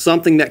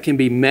 something that can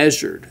be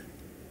measured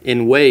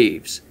in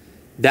waves,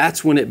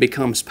 that's when it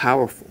becomes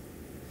powerful.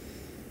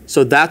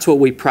 So that's what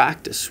we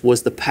practice,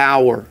 was the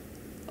power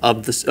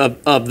of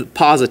the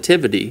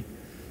positivity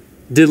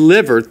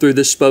delivered through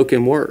the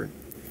spoken word.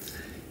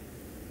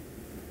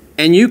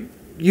 And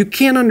you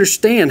can't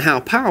understand how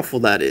powerful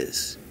that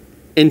is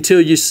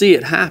until you see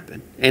it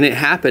happen. And it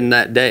happened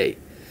that day.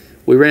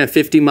 We ran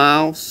 50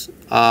 miles.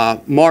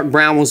 Mark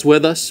Brown was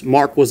with us.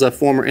 Mark was a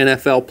former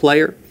NFL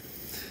player.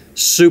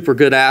 Super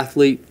good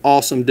athlete,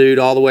 awesome dude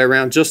all the way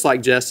around, just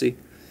like Jesse.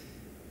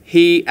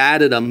 He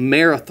added a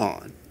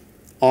marathon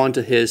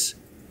onto his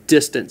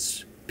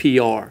distance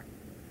PR,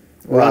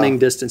 running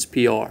distance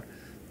PR,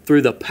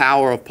 through the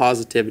power of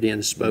positivity and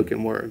the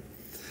spoken word.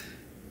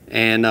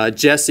 And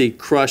Jesse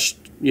crushed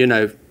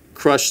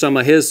some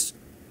of his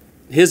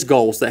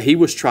goals that he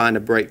was trying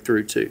to break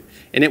through to.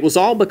 And it was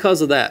all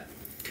because of that.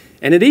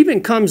 And it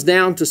even comes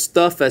down to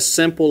stuff as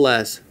simple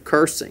as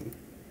cursing.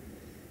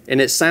 And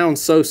it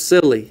sounds so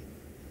silly.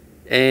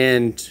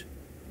 And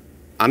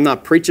I'm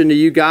not preaching to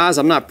you guys.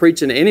 I'm not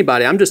preaching to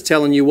anybody. I'm just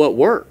telling you what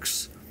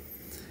works.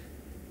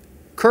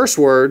 Curse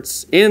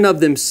words, in and of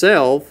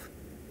themselves,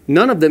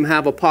 none of them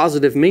have a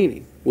positive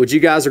meaning. Would you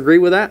guys agree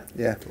with that?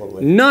 Yeah,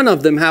 totally. None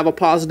of them have a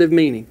positive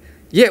meaning.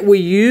 Yet we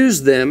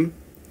use them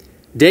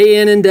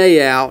day in and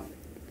day out.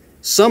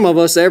 Some of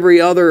us every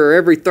other or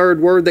every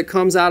third word that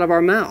comes out of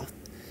our mouth.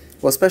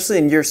 Well, especially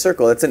in your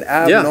circle, it's an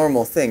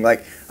abnormal thing.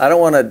 Like, I don't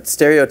want to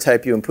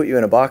stereotype you and put you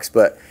in a box,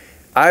 but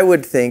I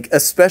would think,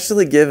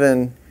 especially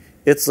given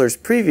Itzler's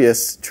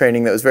previous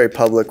training that was very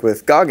public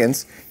with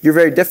Goggins, you're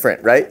very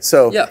different, right?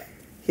 So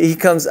he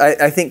comes,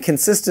 I think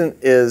consistent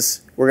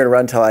is, we're going to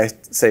run until I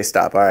say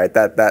stop. All right,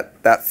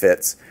 that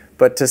fits.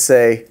 But to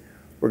say,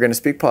 we're going to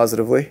speak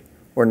positively,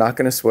 we're not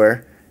going to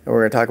swear, and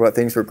we're going to talk about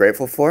things we're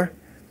grateful for,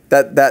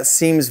 that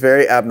seems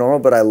very abnormal,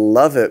 but I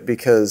love it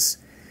because,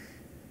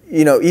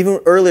 you know, even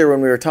earlier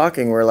when we were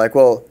talking, we were like,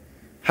 well,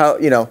 how,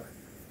 you know,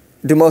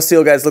 do most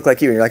SEAL guys look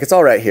like you? And you're like, it's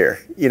all right here.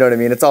 You know what I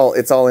mean? It's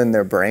all in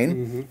their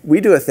brain.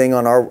 We do a thing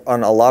on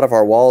a lot of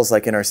our walls,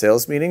 like in our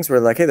sales meetings, where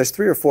like, hey, there's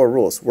 3 or 4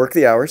 rules. Work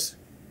the hours,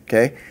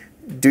 okay?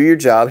 Do your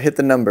job, hit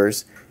the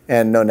numbers,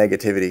 and no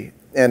negativity.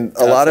 And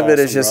a lot of it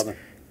is just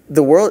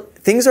the world.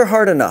 Things are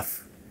hard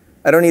enough.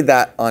 I don't need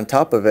that on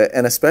top of it.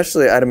 And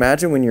especially, I'd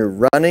imagine when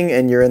you're running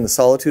and you're in the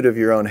solitude of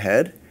your own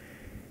head,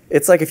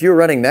 it's like if you were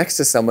running next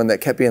to someone that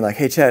kept being like,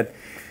 hey, Chad,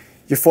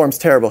 your form's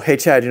terrible. Hey,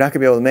 Chad, you're not going to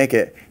be able to make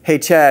it. Hey,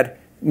 Chad,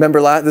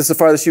 remember this is the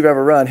farthest you've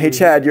ever run. Hey,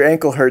 Chad, your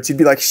ankle hurts. You'd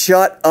be like,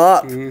 shut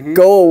up.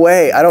 Go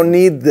away. I don't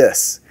need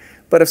this.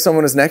 But if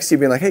someone was next to you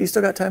being like, hey, you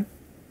still got time?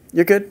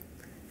 You're good.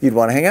 You'd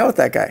want to hang out with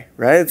that guy,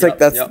 right? It's like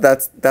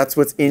that's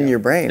what's in your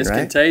brain, it's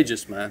right? It's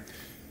contagious, man.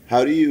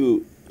 How do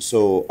you,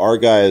 so our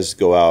guys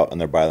go out and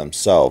they're by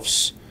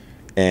themselves,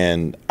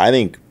 and I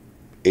think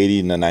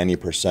 80 to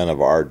 90% of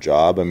our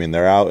job, I mean,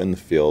 they're out in the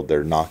field,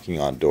 they're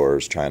knocking on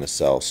doors trying to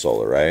sell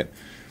solar, right?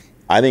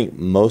 I think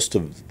most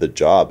of the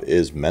job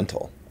is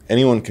mental.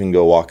 Anyone can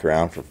go walk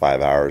around for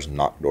 5 hours and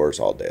knock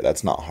doors all day.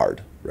 That's not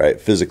hard, right?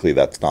 Physically,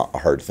 that's not a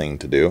hard thing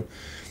to do.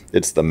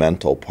 It's the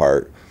mental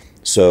part.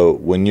 So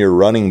when you're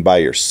running by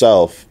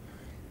yourself,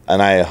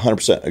 and I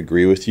 100%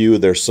 agree with you,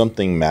 there's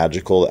something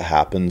magical that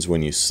happens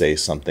when you say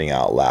something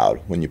out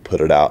loud, when you put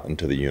it out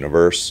into the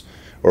universe,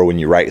 or when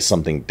you write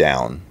something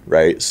down,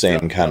 right?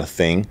 Same kind of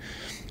thing.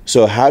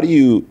 So how do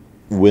you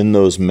win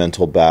those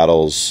mental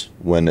battles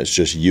when it's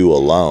just you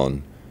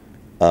alone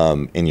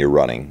and you're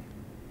running,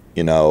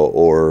 you know,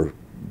 or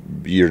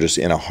you're just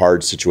in a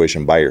hard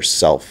situation by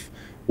yourself?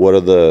 What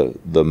are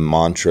the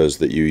mantras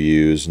that you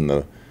use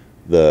and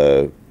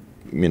the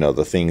you know,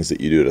 the things that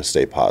you do to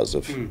stay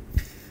positive?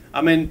 I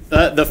mean,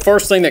 the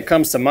first thing that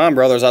comes to mind,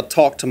 brother, is I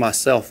talk to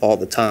myself all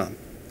the time.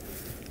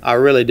 I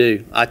really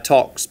do. I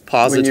talk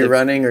positive. When you're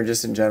running, or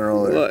just in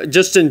general?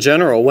 Just in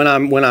general. When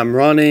I'm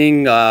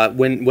running,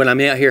 when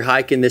I'm out here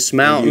hiking this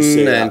mountain, You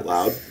say it out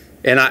loud?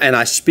 and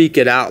I speak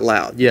it out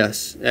loud.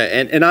 Yes,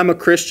 and I'm a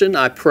Christian.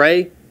 I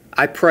pray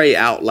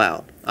out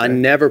loud. I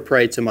never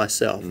pray to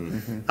myself.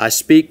 I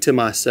speak to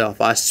myself.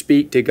 I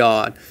speak to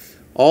God.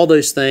 All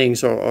those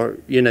things are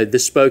you know, the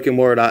spoken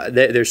word.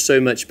 There's so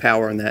much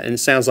power in that, and it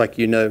sounds like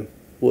you know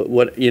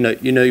what you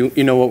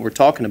know what we're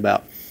talking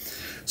about.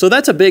 So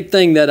that's a big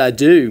thing that I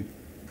do.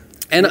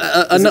 And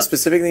is it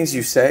specific things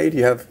you say? Do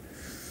you have,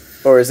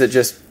 or is it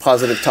just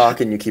positive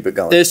talk and you keep it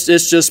going? It's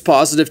just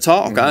positive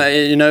talk.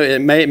 You know,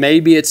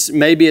 maybe it's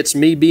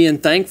me being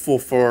thankful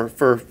for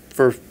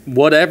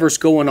whatever's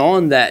going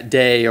on that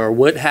day, or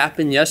what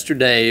happened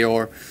yesterday,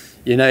 or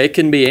you know, it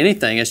can be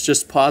anything. It's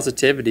just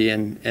positivity.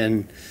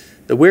 And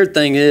the weird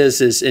thing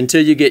is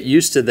until you get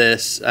used to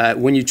this,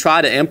 when you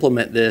try to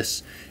implement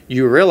this,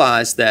 you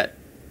realize that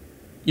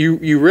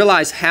you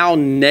realize how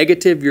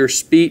negative your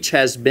speech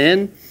has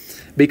been,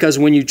 because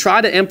when you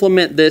try to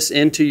implement this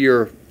into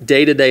your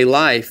day-to-day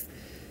life,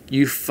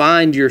 you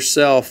find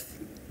yourself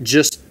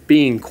just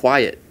being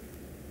quiet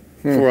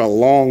for a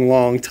long,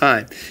 long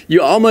time.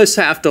 You almost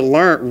have to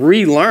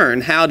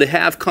relearn how to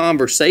have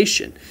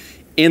conversation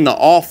in the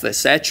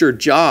office, at your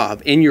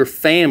job, in your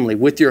family,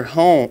 with your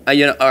home,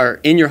 or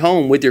in your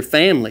home with your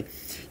family.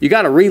 You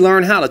got to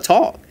relearn how to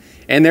talk.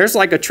 And there's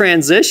like a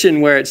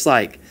transition where it's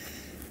like,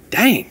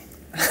 dang,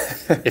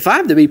 if I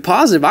have to be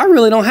positive, I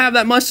really don't have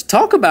that much to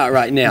talk about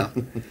right now.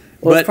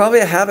 Well, it's probably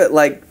a habit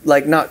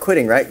like not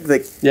quitting, right?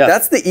 Like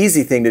that's the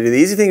easy thing to do. The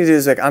easy thing to do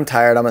is like, I'm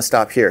tired, I'm gonna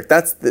stop here.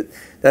 That's the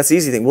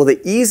easy thing. Well,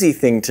 the easy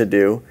thing to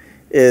do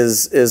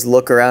is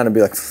look around and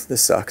be like,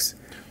 this sucks,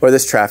 or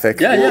this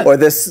traffic, or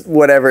this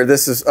whatever.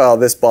 This is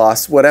this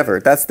boss,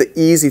 whatever. That's the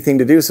easy thing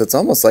to do. So it's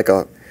almost like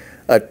a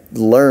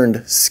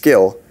learned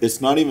skill.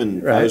 It's not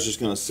even. Right? I was just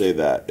gonna say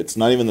that it's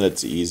not even that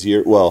it's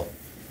easier. Well,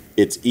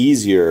 it's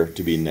easier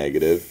to be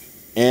negative,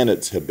 and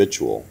it's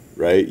habitual,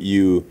 right?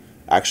 You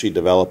actually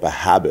develop a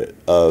habit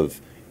of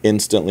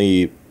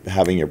instantly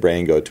having your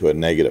brain go to a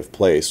negative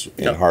place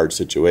in hard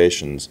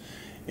situations,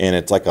 and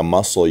it's like a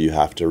muscle you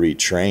have to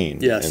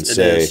retrain and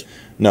say,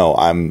 no,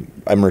 I'm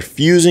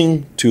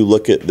refusing to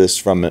look at this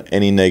from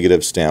any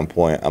negative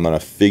standpoint. I'm going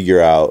to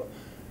figure out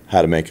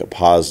how to make it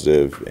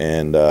positive.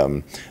 And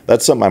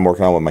that's something I'm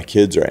working on with my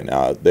kids right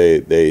now.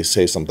 They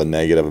say something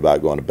negative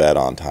about going to bed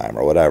on time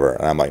or whatever,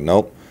 and I'm like,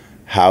 nope.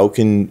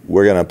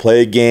 We're going to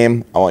play a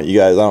game. I want you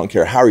guys, I don't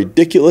care how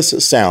ridiculous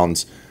it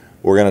sounds,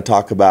 we're going to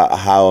talk about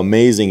how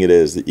amazing it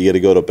is that you get to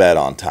go to bed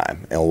on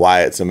time and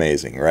why it's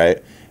amazing,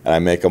 right? And I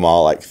make them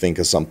all like think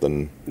of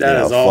something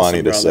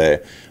funny to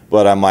say.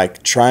 But I'm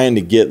like trying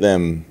to get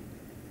them,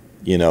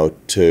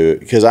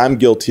 because I'm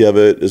guilty of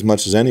it as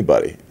much as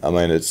anybody. I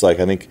mean, it's like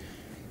I think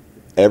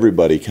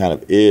everybody kind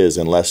of is,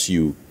 unless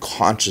you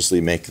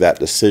consciously make that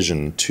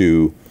decision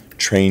to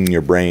train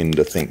your brain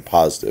to think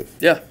positive.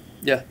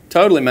 Yeah,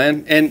 totally,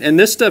 man. And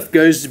this stuff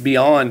goes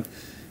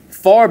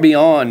far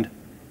beyond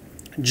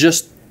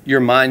just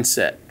your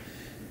mindset.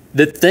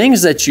 The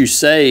things that you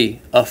say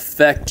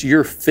affect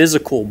your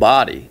physical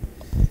body.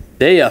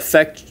 They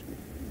affect,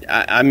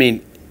 I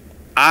mean,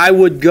 I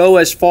would go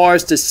as far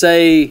as to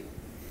say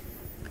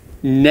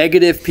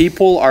negative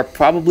people are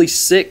probably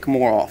sick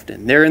more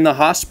often. They're in the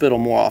hospital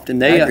more often.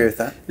 They, I agree with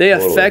that. They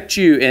affect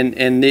you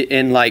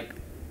in like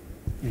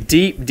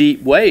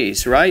deep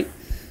ways, right?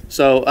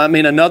 So, I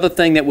mean, another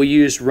thing that we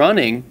use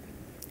running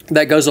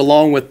that goes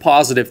along with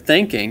positive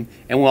thinking,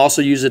 and we'll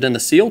also use it in the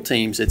SEAL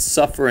teams, it's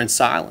suffer in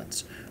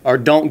silence, or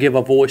don't give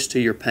a voice to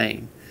your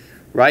pain,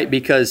 right?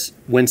 Because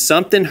when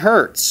something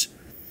hurts,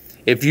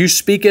 if you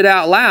speak it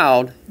out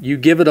loud, you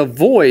give it a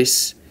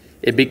voice,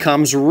 it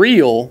becomes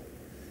real,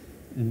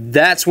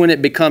 that's when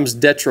it becomes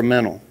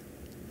detrimental.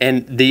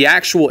 And the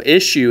actual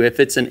issue, if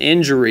it's an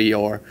injury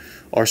or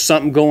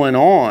something going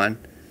on,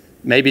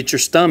 maybe it's your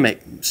stomach,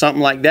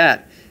 something like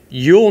that,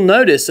 you'll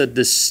notice a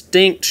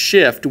distinct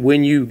shift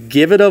when you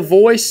give it a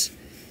voice.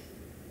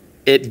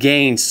 It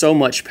gains so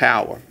much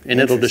power,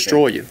 and it'll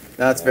destroy you.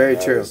 That's very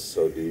true. That is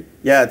so deep.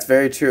 Yeah, it's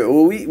very true.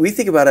 Well, we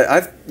think about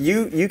it.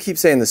 You keep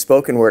saying the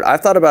spoken word.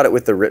 I've thought about it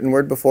with the written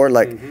word before.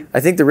 Like, I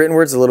think the written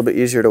word's a little bit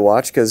easier to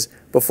watch because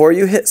before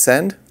you hit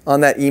send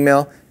on that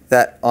email,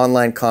 that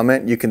online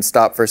comment, you can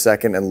stop for a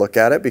second and look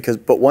at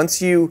it but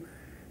once you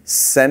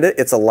send it,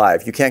 it's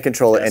alive. You can't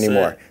control it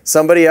anymore.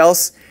 Somebody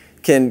else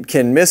can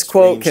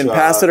misquote, can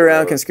pass it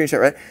around, can screenshot,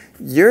 right?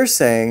 You're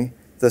saying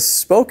the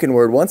spoken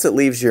word, once it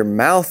leaves your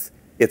mouth,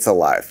 it's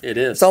alive. It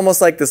is. It's almost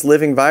like this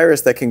living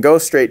virus that can go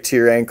straight to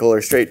your ankle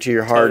or straight to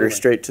your heart or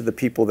straight to the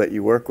people that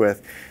you work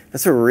with.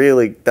 That's a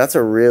really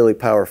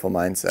powerful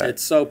mindset.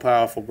 It's so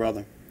powerful,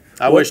 brother.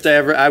 I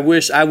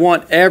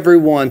want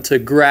everyone to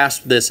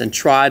grasp this and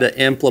try to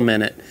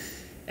implement it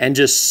and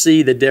just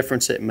see the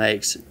difference it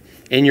makes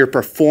in your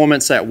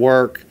performance at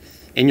work,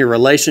 in your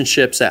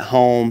relationships at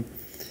home,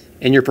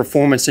 in your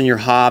performance in your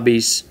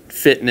hobbies,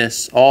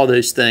 fitness, all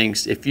those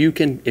things. If you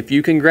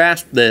can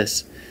grasp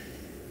this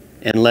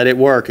and let it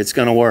work, it's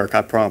going to work,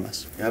 I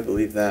promise. I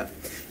believe that.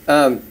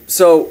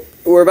 So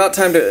we're about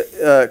time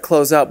to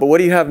close out, but what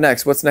do you have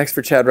next? What's next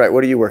for Chad Wright?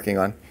 What are you working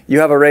on?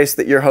 You have a race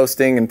that you're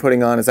hosting and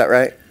putting on, is that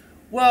right?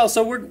 Well,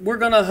 so we're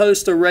going to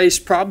host a race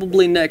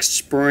probably next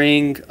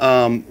spring.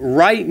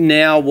 Right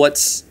now,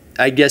 what's,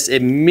 I guess,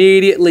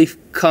 immediately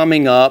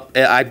coming up,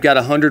 I've got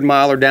a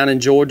 100-miler down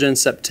in Georgia in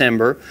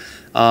September.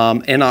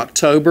 In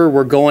October,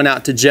 we're going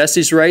out to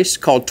Jesse's race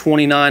called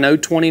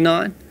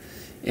 29029,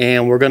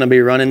 and we're going to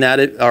be running that.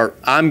 Or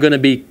I'm going to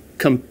be,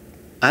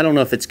 I don't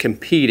know if it's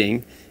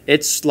competing.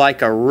 It's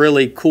like a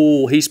really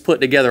cool, he's put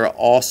together an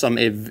awesome,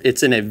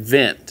 it's an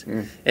event.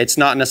 It's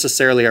not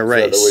necessarily a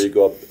race. So where you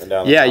go up and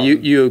down the mountain?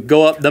 mountain? you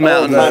go up the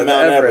mountain. Mount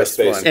Everest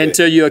basically.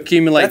 Until you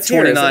accumulate That's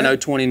here, isn't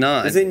it?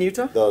 29029. Is it in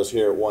Utah? Those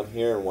here, one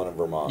here and one in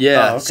Vermont.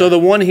 Yeah, Oh, okay. so the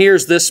one here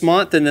is this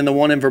month, and then the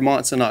one in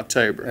Vermont's in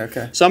October.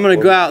 Okay. So I'm going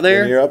to go out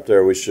there. When you're up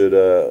there, we should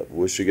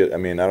get. I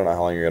mean, I don't know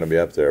how long you're going to be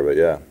up there, but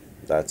yeah,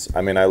 that's.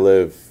 I mean, I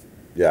live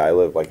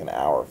like an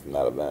hour from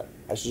that event.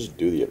 I should just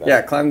do the event.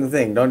 Yeah, climb the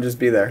thing. Don't just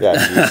be there. Yeah.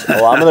 Geez.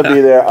 Well, I'm going to be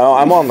there.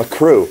 I'm on the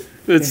crew.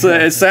 It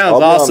sounds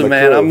awesome,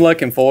 man. I'm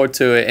looking forward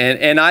to it,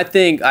 and I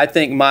think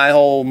my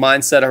whole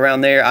mindset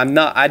around there. I'm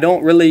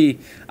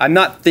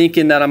not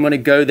thinking that I'm going to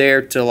go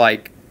there to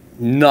like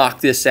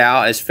knock this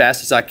out as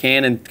fast as I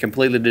can and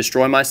completely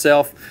destroy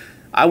myself.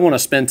 I want to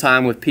spend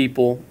time with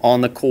people on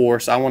the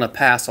course. I want to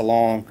pass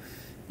along,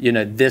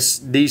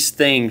 these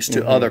things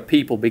to other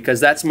people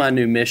because that's my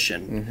new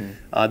mission.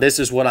 This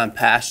is what I'm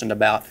passionate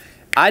about.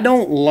 I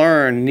don't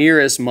learn near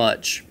as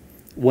much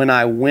when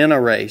I win a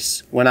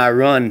race, when I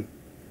run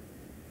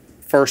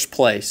first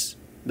place,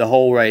 the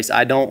whole race.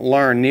 I don't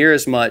learn near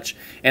as much,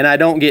 and I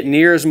don't get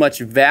near as much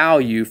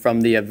value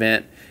from the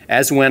event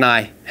as when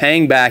I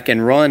hang back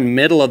and run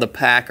middle of the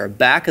pack or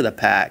back of the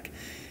pack,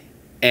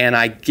 and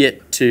I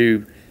get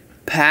to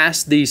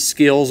pass these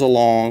skills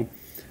along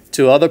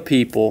to other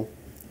people,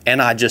 and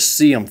I just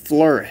see them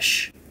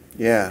flourish.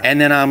 Yeah. And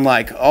then I'm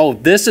like, oh,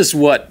 this is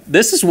what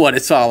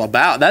it's all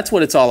about. That's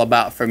what it's all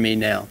about for me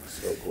now.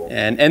 So cool.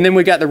 And then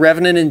we got the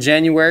Revenant in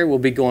January. We'll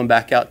be going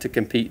back out to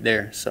compete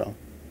there. So,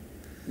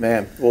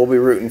 man, we'll be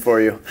rooting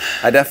for you.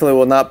 I definitely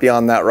will not be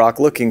on that rock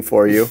looking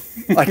for you.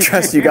 I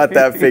trust you got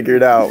that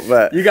figured out.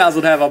 But you guys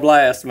would have a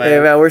blast, man. Hey,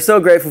 man, we're so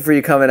grateful for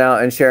you coming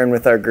out and sharing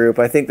with our group.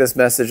 I think this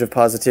message of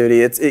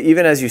positivity,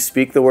 even as you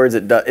speak the words,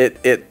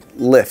 it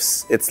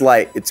lifts. It's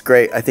light. It's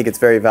great. I think it's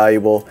very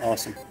valuable.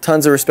 Awesome.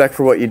 Tons of respect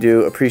for what you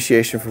do,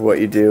 appreciation for what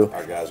you do.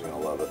 Our guys are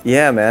going to love it.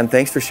 Yeah, man.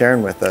 Thanks for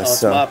sharing with us.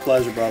 It's my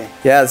pleasure, brother.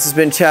 Yeah, this has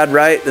been Chad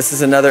Wright. This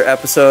is another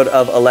episode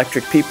of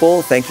Electric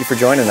People. Thank you for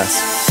joining us.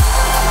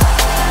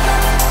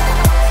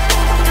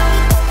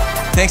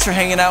 Thanks for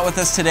hanging out with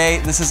us today.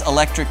 This is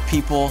Electric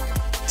People.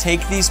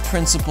 Take these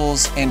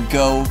principles and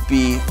go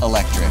be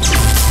electric.